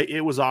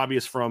it was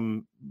obvious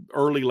from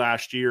early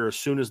last year, as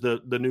soon as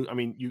the new, I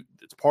mean,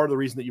 it's part of the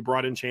reason that you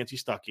brought in Chancey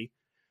Stuckey.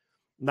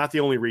 Not the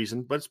only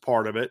reason, but it's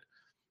part of it.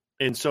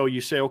 And so you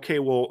say, okay,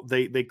 well,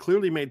 they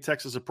clearly made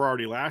Texas a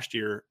priority last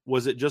year.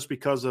 Was it just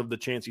because of the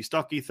Chancey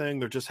Stuckey thing?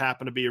 There just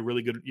happened to be a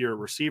really good year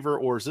receiver,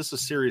 or is this a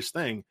serious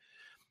thing?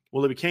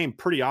 Well, it became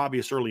pretty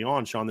obvious early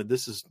on, Sean, that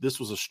this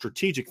was a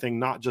strategic thing,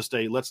 not just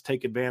a let's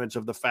take advantage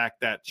of the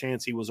fact that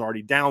Chancey was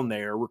already down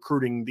there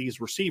recruiting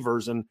these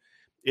receivers, and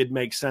it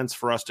makes sense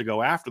for us to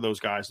go after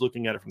those guys,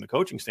 looking at it from the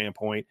coaching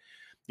standpoint,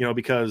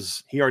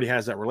 because he already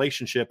has that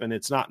relationship, and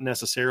it's not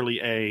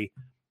necessarily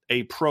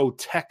a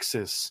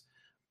pro-Texas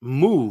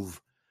move.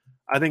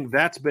 I think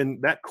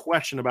that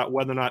question about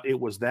whether or not it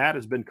was that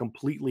has been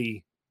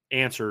completely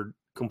answered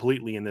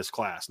completely in this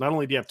class. Not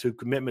only do you have 2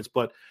 commitments,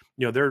 but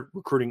they're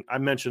recruiting. I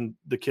mentioned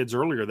the kids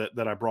earlier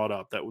that I brought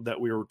up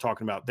that we were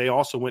talking about. They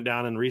also went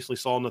down and recently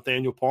saw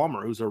Nathaniel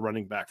Palmer, who's a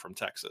running back from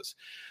Texas.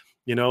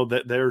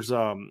 That there's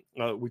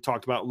we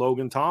talked about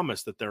Loghan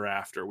Thomas that they're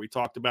after. We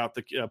talked about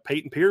the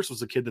Peyton Pierce was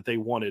the kid that they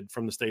wanted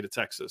from the state of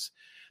Texas.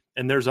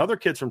 And there's other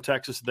kids from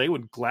Texas they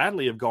would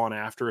gladly have gone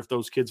after if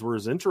those kids were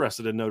as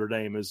interested in Notre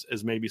Dame as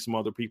maybe some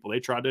other people. They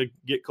tried to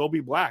get Kobe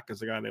Black as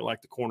the guy they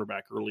liked, the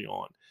cornerback early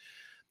on.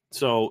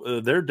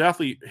 So they're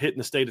definitely hitting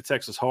the state of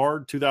Texas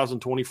hard.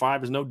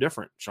 2025 is no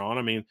different, Sean.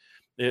 I mean,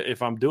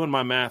 if I'm doing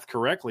my math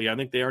correctly, I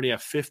think they already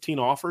have 15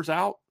 offers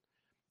out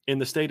in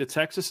the state of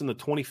Texas in the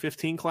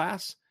 2015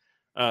 class.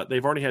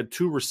 They've already had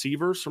 2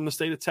 receivers from the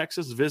state of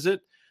Texas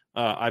visit.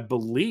 I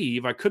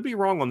believe, I could be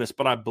wrong on this,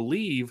 but I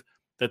believe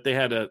that they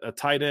had a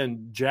tight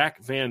end,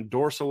 Jack Van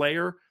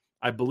Dorselaer.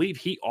 I believe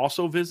he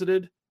also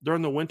visited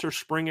during the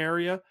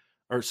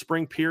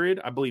spring period.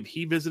 I believe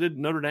he visited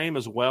Notre Dame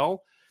as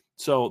well.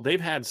 So they've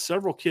had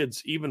several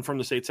kids, even from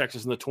the state of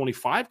Texas in the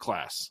 25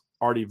 class,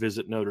 already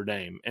visit Notre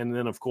Dame. And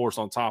then, of course,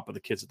 on top of the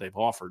kids that they've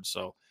offered.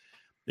 So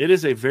it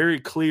is a very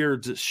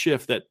clear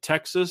shift that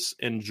Texas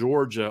and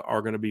Georgia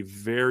are going to be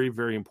very,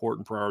 very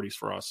important priorities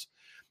for us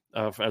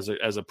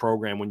as a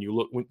program. When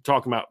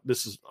talking about,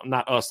 this is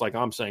not us like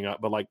I'm saying,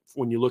 but like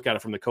when you look at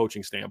it from the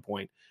coaching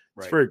standpoint,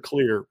 It's very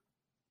clear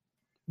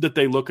that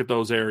they look at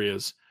those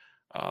areas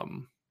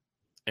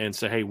and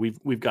say, hey,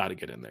 we've got to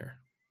get in there.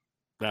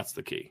 That's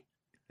the key.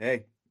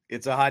 Hey,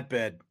 it's a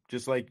hotbed,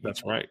 just like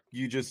that's right.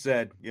 You just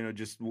said,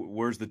 just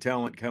where's the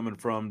talent coming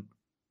from?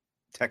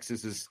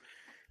 Texas's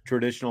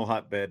traditional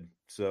hotbed.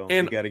 So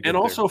and you got to get and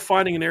also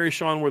finding an area,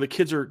 Sean, where the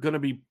kids are going to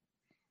be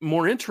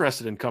more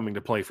interested in coming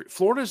to play for.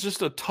 Florida is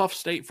just a tough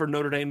state for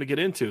Notre Dame to get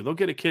into. They'll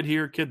get a kid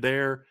here, a kid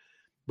there,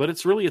 but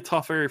it's really a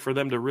tough area for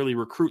them to really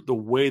recruit the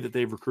way that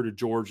they've recruited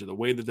Georgia, the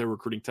way that they're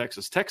recruiting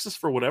Texas. Texas,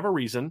 for whatever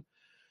reason,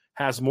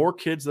 has more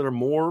kids that are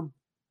more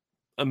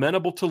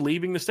amenable to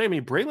leaving the state. I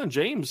mean, Braylon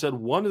James said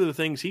one of the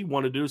things he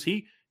wanted to do is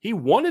he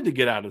wanted to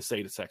get out of the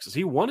state of Texas.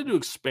 He wanted to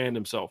expand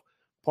himself.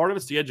 Part of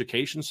it's the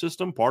education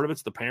system. Part of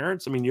it's the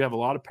parents. I mean, you have a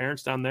lot of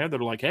parents down there that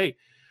are like, hey,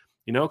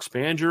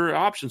 expand your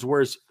options.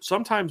 Whereas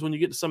sometimes when you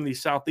get to some of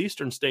these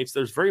southeastern states,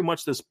 there's very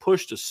much this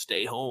push to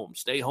stay home,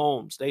 stay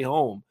home, stay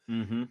home.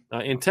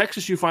 Mm-hmm. In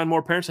Texas, you find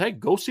more parents, hey,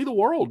 go see the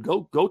world.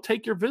 Go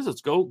take your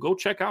visits. Go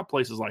check out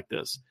places like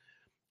this.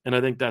 And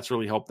I think that's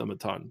really helped them a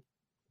ton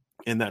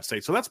in that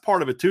state. So that's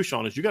part of it too,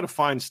 Sean, is you got to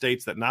find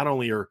states that not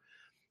only are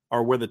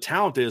where the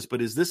talent is, but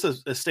is this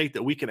a state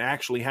that we can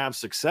actually have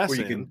success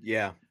in?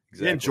 Yeah,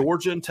 exactly. And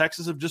Georgia and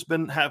Texas have just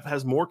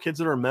has more kids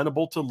that are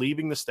amenable to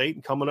leaving the state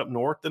and coming up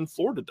north than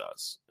Florida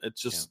does.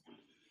 It's just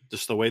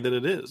the way that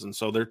it is. And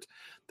so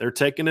they're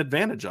taking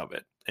advantage of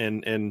it.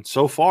 And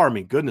so far, I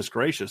mean, goodness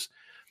gracious,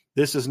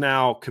 this is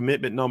now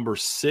commitment number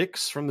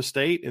 6 from the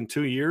state in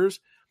 2 years.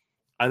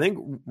 I think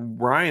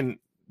Ryan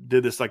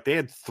did this, like they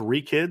had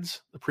 3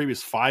 kids the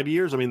previous 5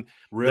 years. I mean,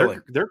 really,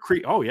 they're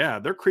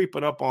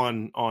creeping up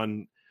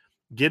on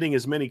getting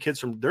as many kids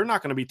from. They're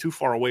not going to be too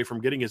far away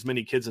from getting as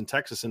many kids in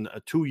Texas in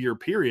a 2-year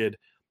period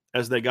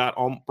as they got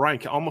on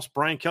almost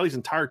Brian Kelly's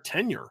entire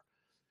tenure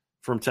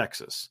from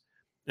Texas.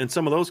 And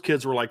some of those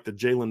kids were like the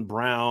Jalen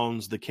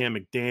Browns, the Cam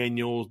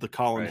McDaniels, the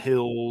Colin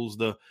Hills,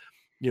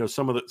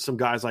 some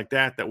guys like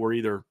that were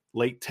either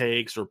late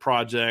takes or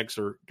projects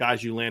or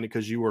guys you landed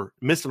because you were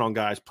missing on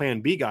guys,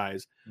 plan B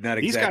guys. Not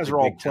These exactly guys are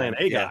all big plan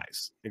time. A Yeah.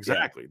 guys.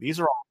 Exactly. These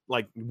are all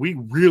like, we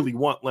really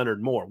want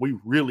Leonard Moore. We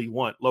really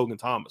want Logan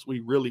Thomas. We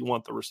really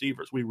want the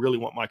receivers. We really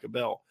want Micah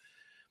Bell.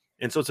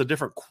 And so it's a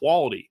different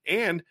quality.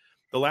 And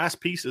the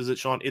last piece is that,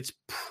 Sean, it's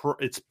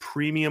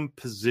premium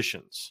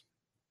positions.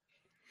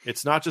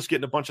 It's not just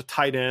getting a bunch of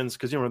tight ends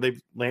because,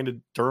 they've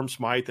landed Durham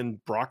Smythe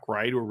and Brock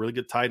Wright, who are really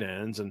good tight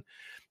ends. And,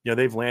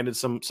 they've landed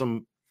some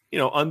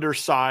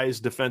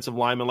undersized defensive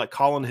linemen, like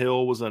Colin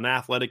Hill was an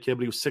athletic kid,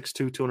 but he was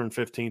 6'2",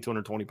 215,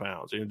 220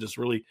 pounds. Just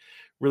really,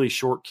 really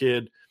short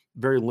kid,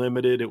 very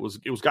limited. It was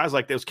guys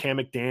like those, Cam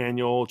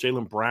McDaniel,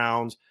 Jalen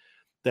Browns,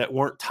 that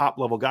weren't top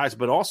level guys,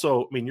 but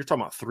also, you're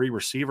talking about 3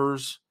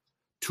 receivers,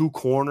 2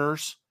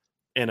 corners,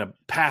 and a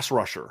pass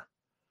rusher.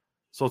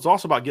 So it's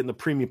also about getting the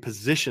premium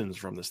positions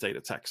from the state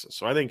of Texas.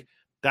 So I think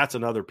that's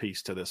another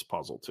piece to this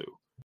puzzle too.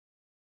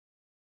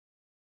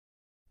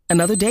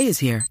 Another day is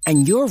here,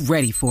 and you're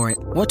ready for it.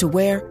 What to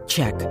wear?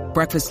 Check.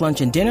 Breakfast, lunch,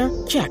 and dinner?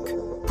 Check.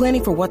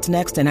 Planning for what's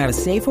next and how to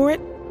save for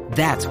it?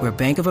 That's where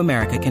Bank of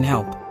America can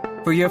help.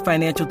 For your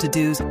financial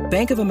to-dos,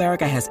 Bank of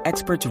America has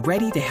experts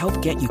ready to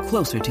help get you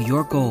closer to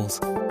your goals.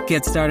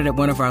 Get started at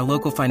one of our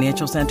local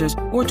financial centers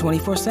or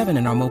 24/7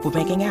 in our mobile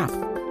banking app.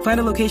 Find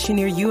a location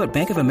near you at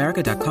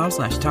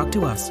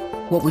bankofamerica.com/talktous.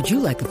 What would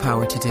you like the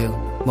power to do?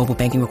 Mobile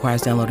banking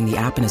requires downloading the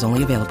app and is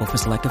only available for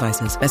select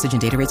devices. Message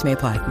and data rates may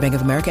apply. Bank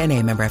of America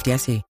N.A., member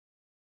FDIC.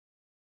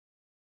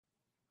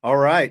 All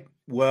right.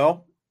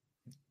 Well,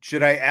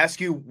 should I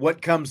ask you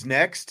what comes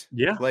next?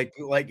 Yeah.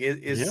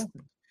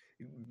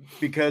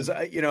 Because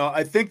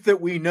I think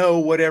that we know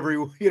what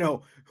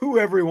who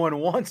everyone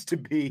wants to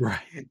be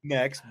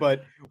next,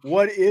 but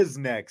what is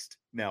next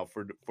now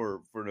for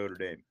Notre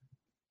Dame?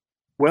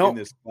 Well, in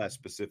this class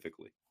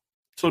specifically.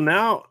 So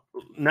now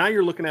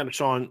you're looking at it,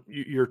 Sean.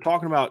 You're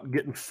talking about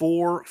getting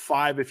 4,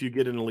 5 if you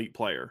get an elite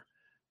player.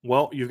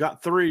 Well, you've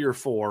got 3 or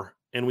 4,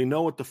 and we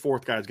know what the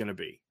 4th guy is going to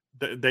be.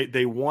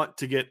 They want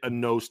to get a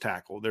nose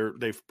tackle.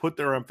 They've put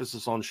their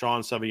emphasis on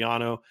Sean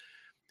Sevillano.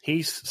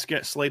 He's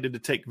slated to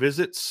take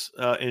visits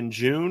in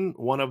June,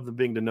 one of them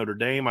being to Notre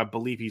Dame. I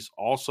believe he's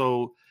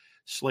also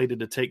slated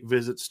to take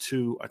visits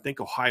to, I think,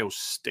 Ohio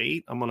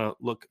State. I'm going to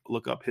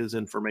look up his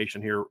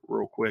information here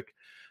real quick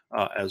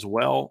as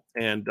well,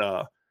 and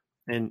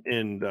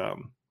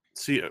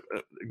see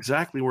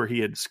exactly where he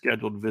had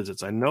scheduled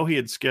visits. I know he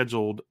had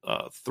scheduled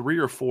 3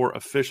 or 4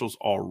 officials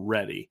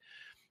already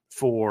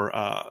for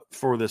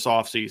this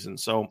offseason.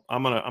 So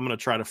I'm gonna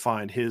try to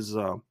find his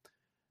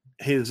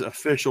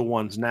official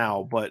ones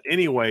now. But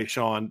anyway,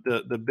 Sean,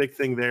 the big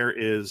thing there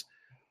is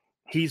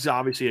he's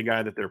obviously a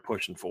guy that they're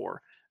pushing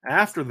for.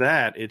 After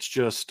that, it's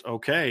just,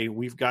 okay,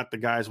 we've got the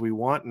guys we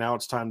want. Now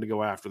it's time to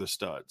go after the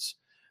studs.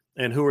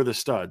 And who are the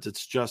studs?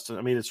 It's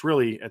Justin. It's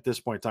really, at this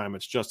point in time,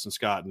 it's Justin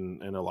Scott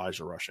and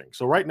Elijah Rushing.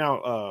 So right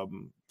now,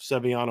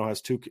 Sevillano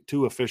has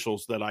two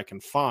officials that I can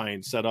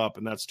find set up,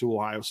 and that's to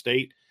Ohio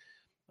State,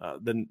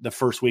 then the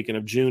first weekend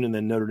of June, and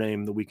then Notre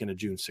Dame the weekend of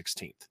June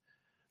 16th.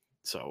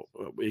 So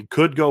it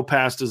could go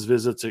past his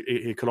visits.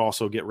 It could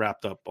also get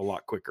wrapped up a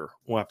lot quicker.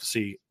 We'll have to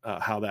see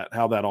how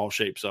that all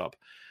shapes up.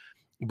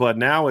 But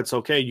now it's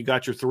okay. You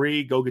got your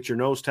 3. Go get your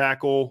nose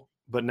tackle.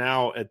 But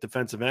now at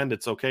defensive end,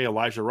 it's okay.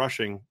 Elijah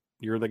Rushing,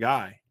 you're the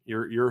guy.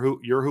 You're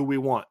who we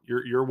want.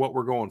 You're what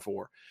we're going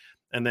for.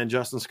 And then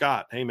Justin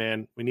Scott, hey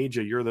man, we need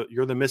you.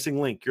 You're the missing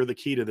link. You're the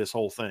key to this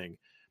whole thing.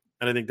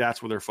 And I think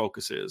that's where their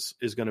focus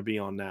is going to be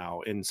on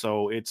now. And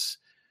so it's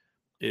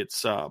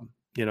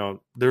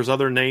there's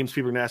other names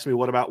people are going to ask me,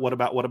 what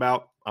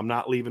about? I'm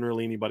not leaving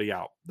really anybody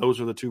out. Those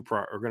are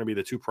are going to be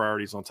the 2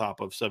 priorities on top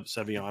of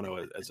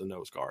Sevillano as a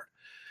nose guard.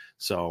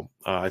 So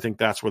I think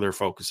that's where their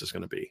focus is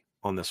going to be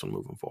on this one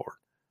moving forward.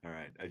 All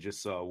right. I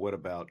just saw what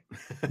about.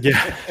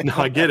 Yeah, no,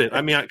 I get it.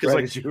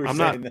 Because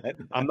right,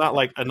 I'm not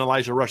like an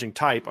Elijah Rushing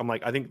type.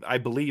 I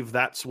believe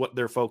that's what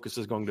their focus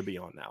is going to be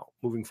on now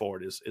moving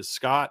forward is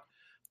Scott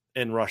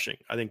and Rushing.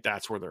 I think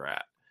that's where they're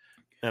at.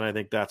 And I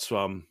think that's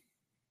what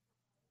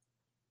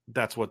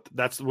they're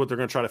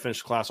going to try to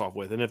finish the class off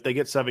with. And if they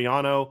get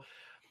Sevillano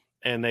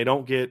and they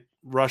don't get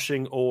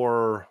Rushing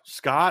or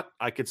Scott,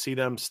 I could see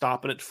them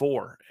stopping at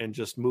 4 and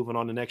just moving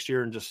on to next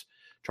year and just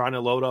trying to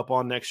load up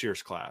on next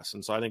year's class.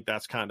 And so I think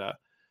that's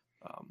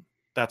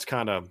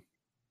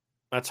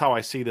how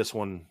I see this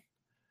one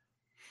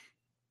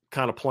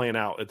kind of playing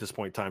out at this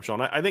point in time,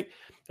 Sean. I think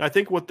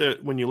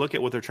when you look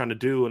at what they're trying to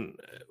do, and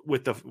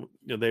with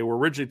they were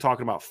originally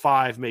talking about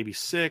 5, maybe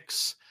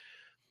 6.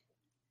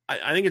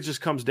 I think it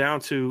just comes down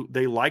to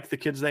they like the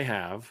kids they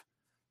have.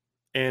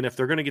 And if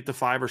they're going to get to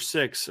 5 or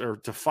 6 or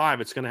to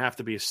 5, it's going to have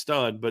to be a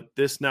stud. But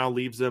this now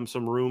leaves them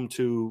some room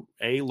to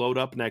load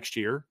up next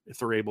year if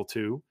they're able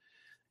to.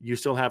 You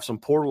still have some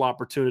portal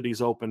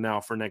opportunities open now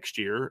for next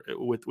year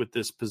with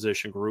this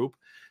position group.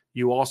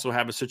 You also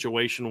have a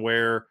situation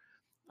where,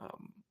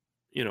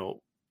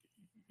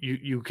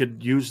 you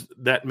could use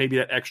that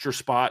extra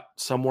spot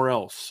somewhere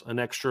else, an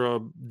extra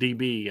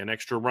DB, an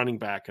extra running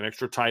back, an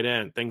extra tight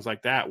end, things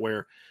like that,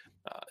 where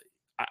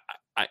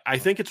I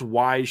think it's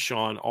wise,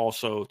 Sean,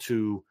 also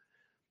to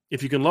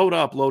if you can load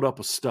up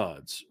with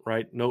studs,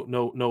 right? No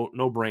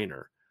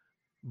brainer.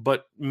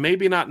 But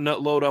maybe not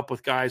load up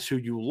with guys who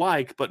you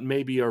like, but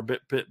maybe are a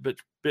bit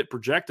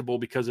projectable,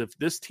 because if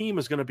this team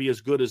is going to be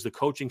as good as the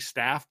coaching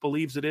staff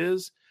believes it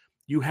is,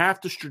 you have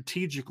to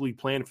strategically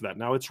plan for that.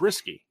 Now, it's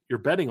risky. You're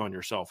betting on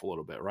yourself a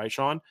little bit, right,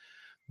 Sean?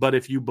 But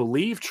if you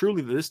believe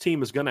truly that this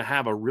team is going to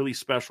have a really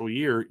special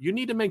year, you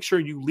need to make sure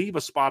you leave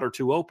a spot or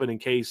two open in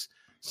case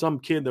some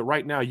kid that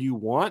right now you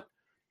want,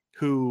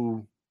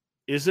 who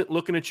isn't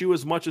looking at you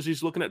as much as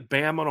he's looking at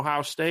Bama and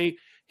Ohio State,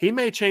 he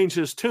may change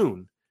his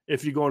tune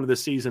if you go into the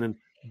season and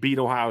beat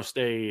Ohio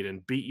State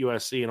and beat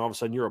USC, and all of a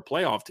sudden you're a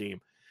playoff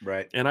team.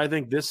 Right. And I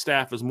think this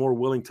staff is more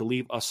willing to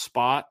leave a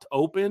spot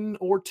open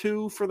or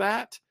two for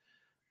that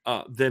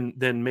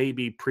than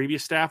maybe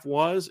previous staff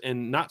was,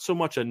 and not so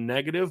much a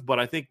negative, but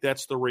I think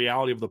that's the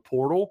reality of the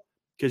portal,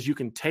 because you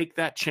can take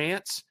that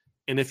chance,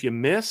 and if you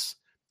miss,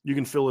 you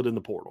can fill it in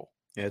the portal.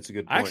 Yeah, it's a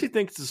good point. I actually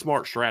think it's a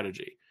smart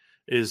strategy,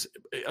 is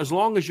as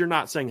long as you're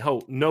not saying,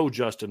 oh, no,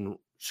 Justin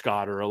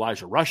Scott or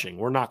Elijah Rushing,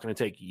 we're not going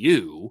to take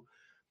you,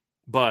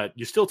 but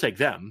you still take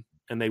them,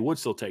 and they would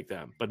still take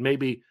them, but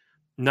maybe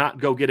not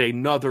go get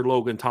another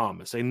Logan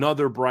Thomas,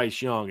 another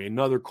Bryce Young,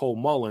 another Cole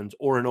Mullins,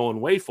 or an Owen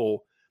Wafel.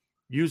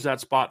 Use that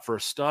spot for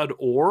a stud,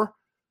 or,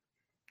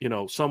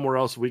 somewhere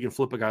else we can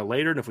flip a guy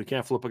later. And if we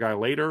can't flip a guy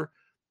later,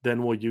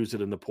 then we'll use it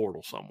in the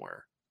portal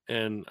somewhere.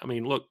 And I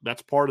mean, look,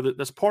 that's part of it.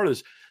 That's part of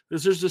this.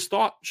 There's this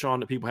thought,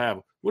 Sean, that people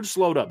have. We'll just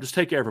load up, just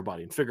take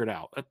everybody and figure it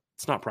out.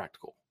 It's not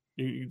practical.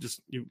 You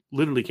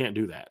literally can't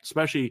do that.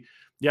 Especially,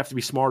 you have to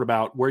be smart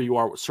about where you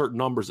are with certain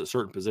numbers at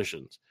certain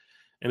positions.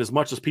 And as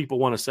much as people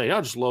want to say,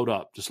 oh, just load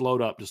up, just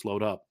load up, just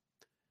load up.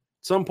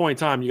 At some point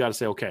in time, you got to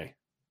say, okay,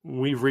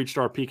 we've reached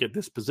our peak at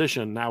this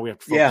position. Now we have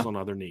to focus on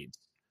other needs.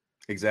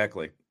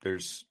 Exactly.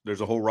 There's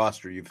a whole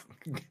roster you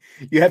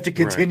have to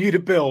continue to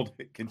build,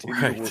 continue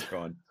to work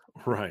on.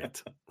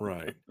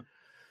 Right.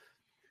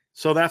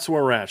 So that's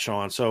where we're at,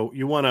 Sean. So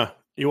you want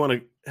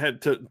to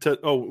head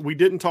to we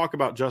didn't talk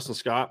about Justin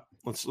Scott.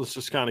 Let's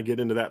just kind of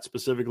get into that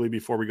specifically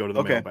before we go to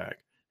the mailbag.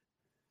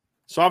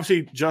 So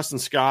obviously Justin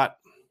Scott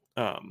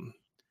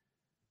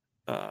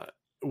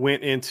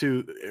went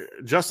into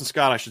Justin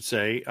Scott, I should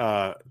say,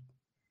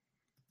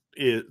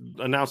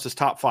 announced his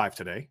top 5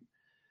 today.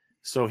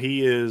 So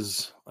he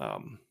is,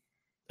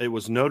 it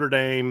was Notre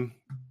Dame,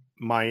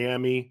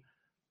 Miami,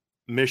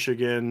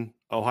 Michigan,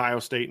 Ohio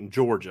State, and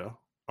Georgia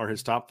are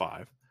his top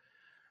 5.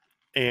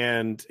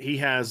 And he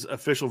has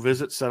official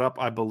visits set up,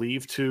 I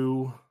believe,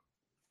 to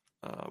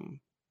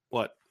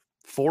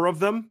 4 of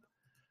them.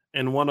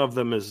 And one of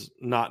them is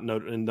not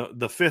Notre Dame. And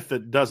the 5th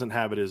that doesn't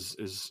have it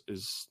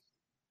is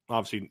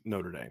obviously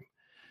Notre Dame.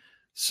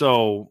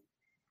 So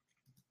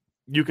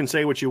you can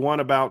say what you want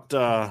about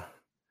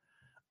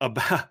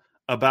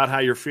how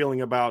you're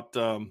feeling about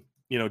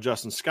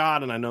Justin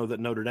Scott, and I know that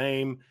Notre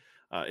Dame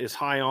is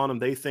high on him.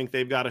 They think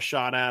they've got a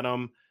shot at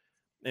him,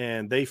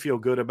 and they feel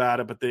good about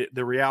it. But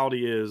the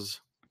reality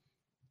is,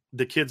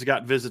 the kid's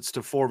got visits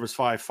to 4 of his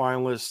 5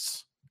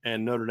 finalists,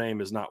 and Notre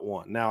Dame is not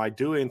one. Now, I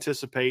do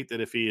anticipate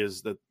that if he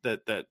is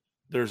that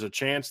there's a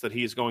chance that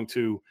he's going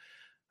to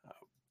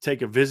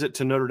take a visit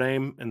to Notre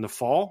Dame in the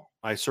fall.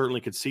 I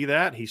certainly could see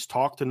that. He's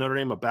talked to Notre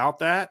Dame about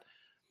that.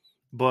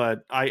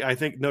 But I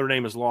think Notre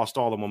Dame has lost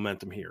all the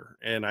momentum here.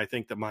 And I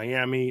think that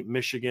Miami,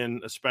 Michigan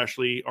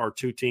especially, are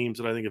 2 teams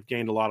that I think have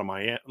gained a lot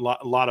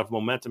of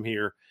momentum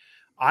here.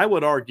 I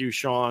would argue,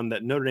 Sean,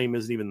 that Notre Dame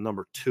isn't even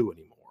number 2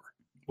 anymore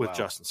with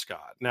Justin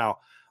Scott. Now,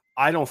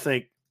 I don't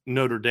think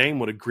Notre Dame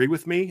would agree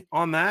with me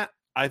on that.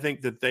 I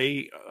think that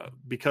they,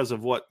 because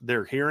of what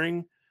they're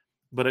hearing,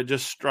 but it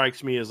just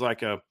strikes me as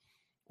like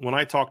when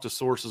I talk to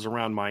sources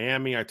around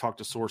Miami, I talk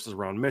to sources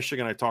around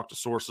Michigan, I talk to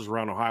sources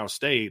around Ohio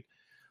State,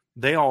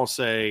 they all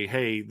say,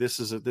 hey,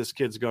 this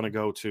kid's going to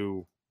go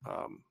to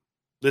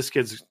this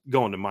kid's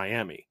going to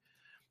Miami.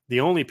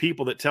 The only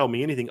people that tell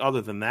me anything other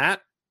than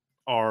that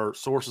are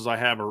sources I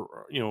have are,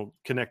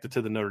 connected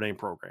to the Notre Dame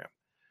program.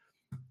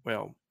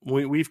 Well,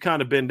 we've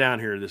kind of been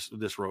down here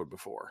this road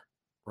before,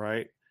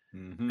 right?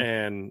 Mm-hmm.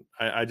 And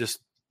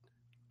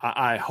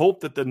I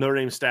hope that the Notre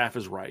Dame staff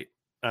is right.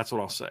 That's what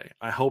I'll say.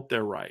 I hope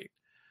they're right.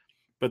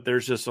 But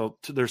there's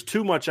there's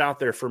too much out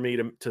there for me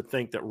to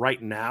think that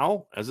right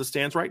now, as it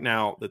stands right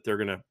now, that they're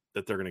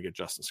gonna get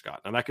Justin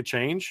Scott. Now that could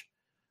change,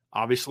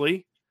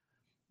 obviously,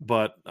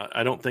 but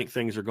I don't think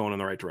things are going in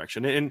the right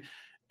direction.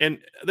 And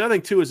the other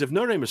thing too is if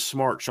Notre Dame is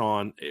smart,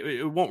 Sean,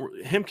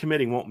 him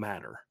committing won't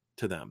matter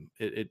to them.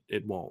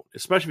 It won't,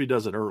 especially if he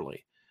does it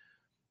early.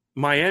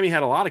 Miami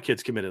had a lot of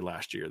kids committed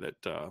last year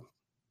that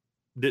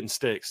didn't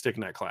stick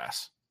in that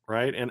class,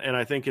 right? And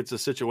I think it's a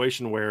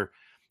situation where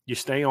you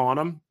stay on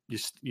him,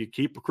 you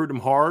keep recruiting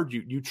him hard,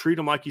 you treat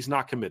him like he's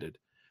not committed.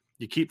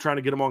 You keep trying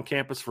to get him on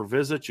campus for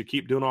visits, you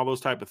keep doing all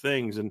those type of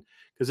things, and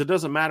because it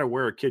doesn't matter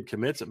where a kid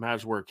commits, it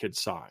matters where a kid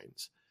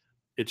signs.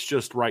 It's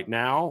just right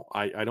now,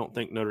 I don't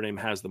think Notre Dame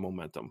has the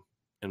momentum,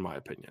 in my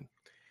opinion.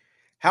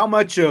 How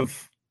much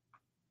of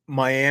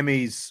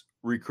Miami's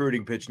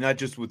recruiting pitch, not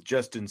just with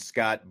Justin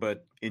Scott,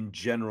 but in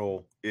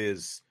general,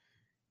 is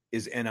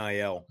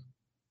NIL?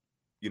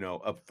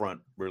 upfront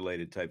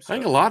related type stuff. I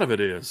think a lot of it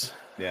is.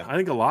 Yeah. I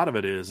think a lot of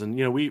it is. And,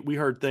 we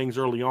heard things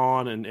early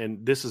on,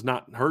 and this is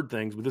not heard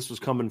things, but this was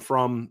coming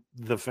from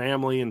the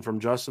family and from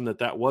Justin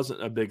that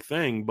wasn't a big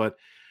thing. But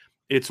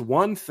it's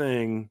one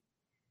thing.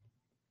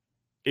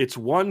 It's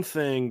one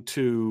thing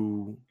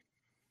to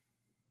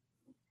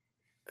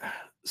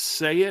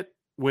say it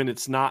when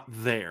it's not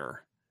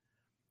there.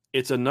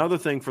 It's another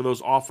thing for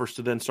those offers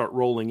to then start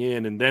rolling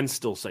in and then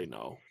still say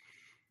no.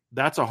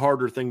 That's a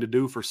harder thing to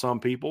do for some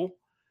people.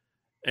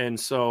 And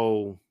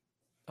so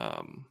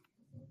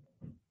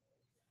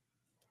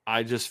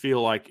I just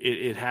feel like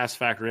it has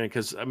factored in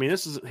because,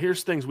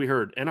 here's things we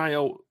heard.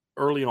 NIL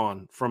early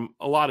on from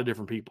a lot of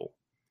different people.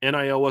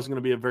 NIL wasn't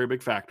going to be a very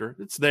big factor.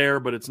 It's there,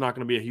 but it's not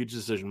going to be a huge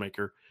decision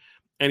maker.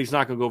 And he's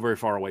not going to go very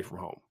far away from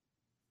home.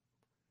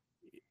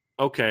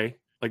 Okay.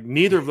 Like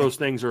neither of those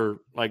things are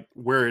like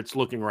where it's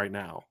looking right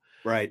now.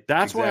 Right.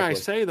 That's why I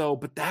say though,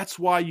 but that's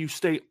why you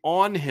stay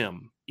on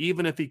him,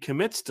 even if he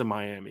commits to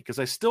Miami, because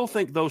I still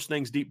think those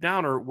things deep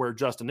down are where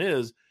Justin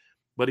is,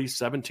 but he's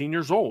 17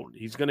 years old.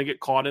 He's going to get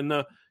caught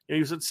in he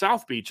was at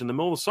South Beach in the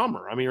middle of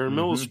summer. Or in the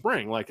middle of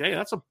spring. Like, hey,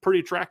 that's a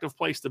pretty attractive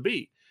place to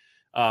be.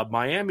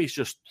 Miami's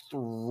just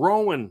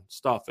throwing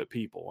stuff at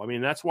people.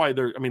 That's why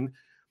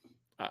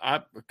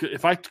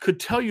if I could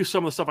tell you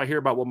some of the stuff I hear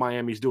about what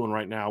Miami's doing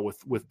right now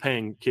with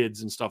paying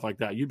kids and stuff like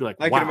that, you'd be like,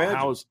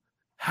 wow,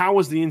 how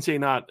is the NCAA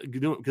not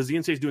doing? Because the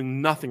NCAA is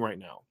doing nothing right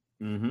now.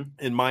 Mm-hmm.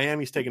 And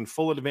Miami's taking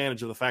full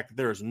advantage of the fact that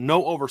there is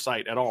no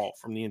oversight at all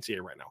from the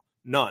NCAA right now.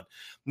 None.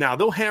 Now,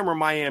 they'll hammer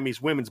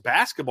Miami's women's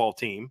basketball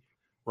team,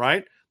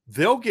 right?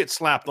 They'll get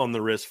slapped on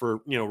the wrist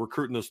for,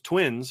 recruiting those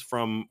twins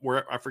from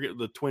where I forget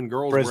the twin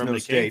girls, Fresno wherever they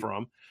State. came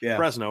from. Yeah.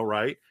 Fresno,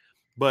 right?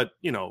 But,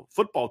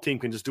 football team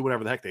can just do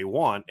whatever the heck they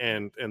want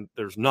and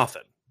there's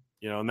nothing,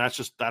 and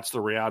that's the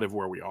reality of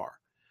where we are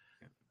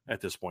at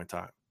this point in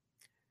time.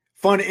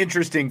 Fun,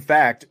 interesting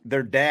fact.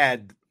 Their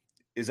dad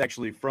is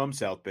actually from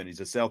South Bend. He's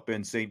a South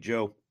Bend St.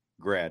 Joe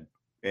grad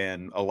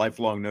and a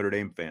lifelong Notre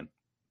Dame fan.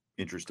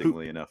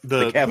 Interestingly enough,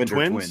 the Cavender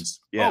twins.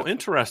 Yeah. Oh,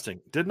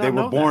 interesting. Did not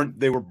know that.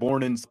 They were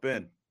born in South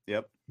Bend.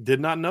 Yep. Did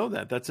not know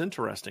that. That's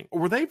interesting.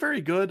 Were they very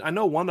good? I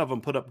know one of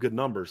them put up good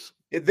numbers.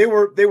 They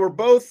were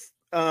both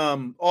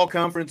all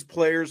conference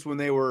players when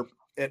they were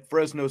at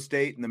Fresno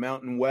State in the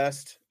Mountain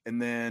West. And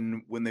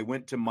then when they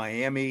went to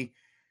Miami,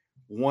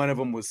 one of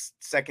them was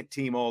second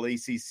team all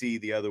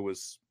ACC. The other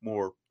was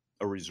more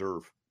a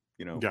reserve,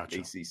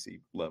 Gotcha.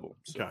 ACC level.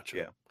 So, gotcha.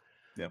 Yeah.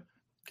 Yep.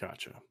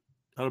 Gotcha.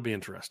 That'll be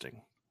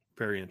interesting.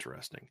 Very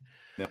interesting.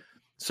 Yep.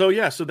 So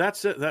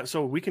that's it.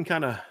 So we can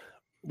kind of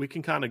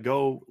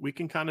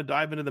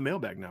dive into the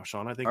mailbag now,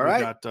 Sean. I think all we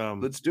right.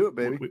 got let's do it,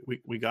 baby.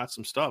 We got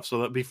some stuff. So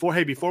that before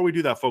we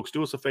do that, folks,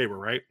 do us a favor,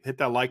 right? Hit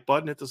that like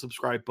button, hit the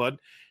subscribe button,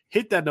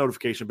 hit that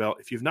notification bell.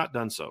 If you've not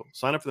done so,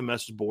 sign up for the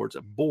message boards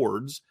at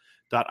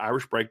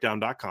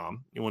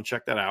boards.irishbreakdown.com. You want to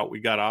check that out. We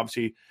got,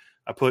 obviously,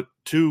 I put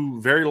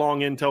 2 very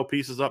long intel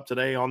pieces up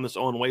today on this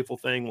Owen Wafel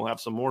thing. We'll have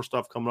some more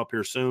stuff coming up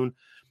here soon.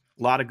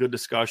 A lot of good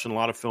discussion, a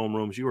lot of film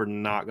rooms. You are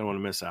not going to want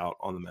to miss out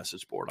on the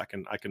message board. I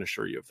can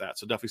assure you of that.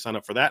 So definitely sign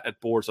up for that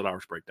at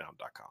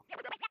boards.irishbreakdown.com.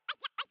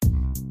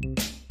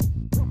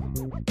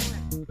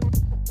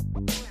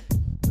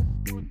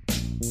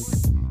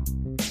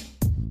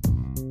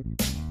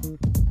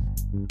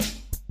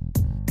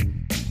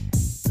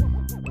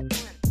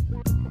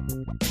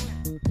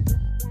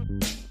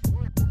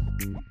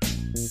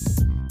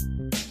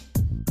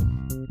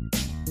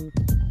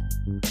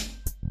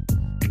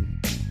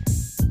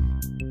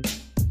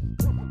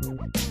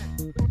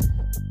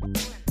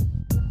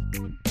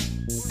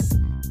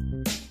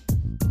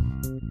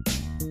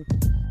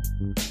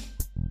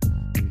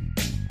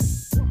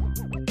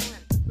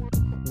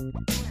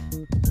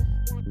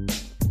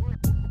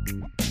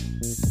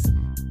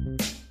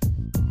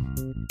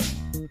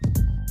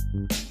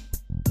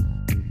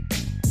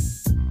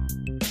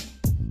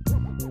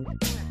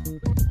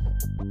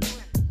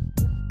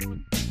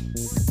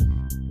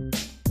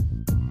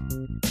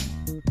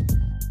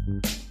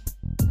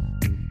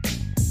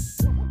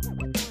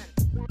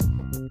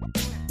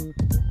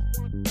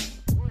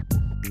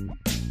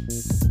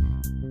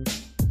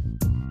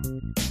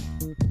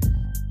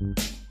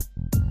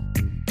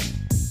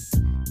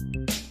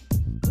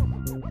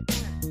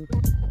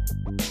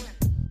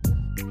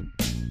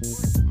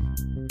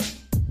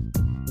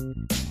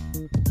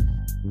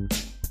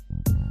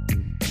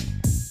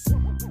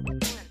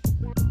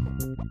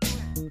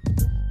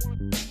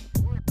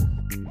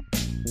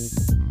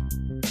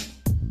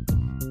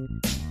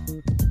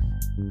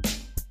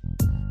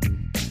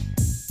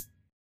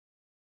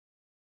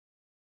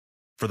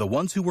 For the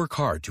ones who work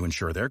hard to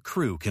ensure their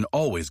crew can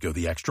always go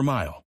the extra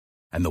mile,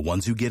 and the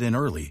ones who get in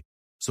early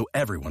so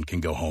everyone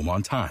can go home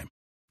on time,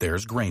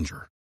 there's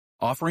Grainger,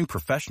 offering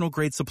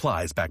professional-grade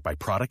supplies backed by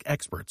product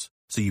experts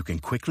so you can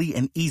quickly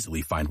and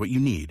easily find what you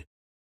need.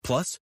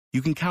 Plus,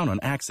 you can count on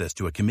access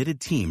to a committed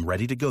team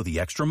ready to go the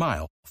extra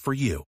mile for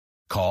you.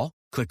 Call,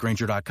 click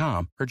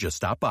Grainger.com, or just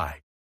stop by.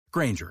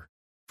 Grainger,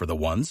 for the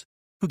ones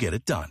who get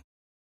it done.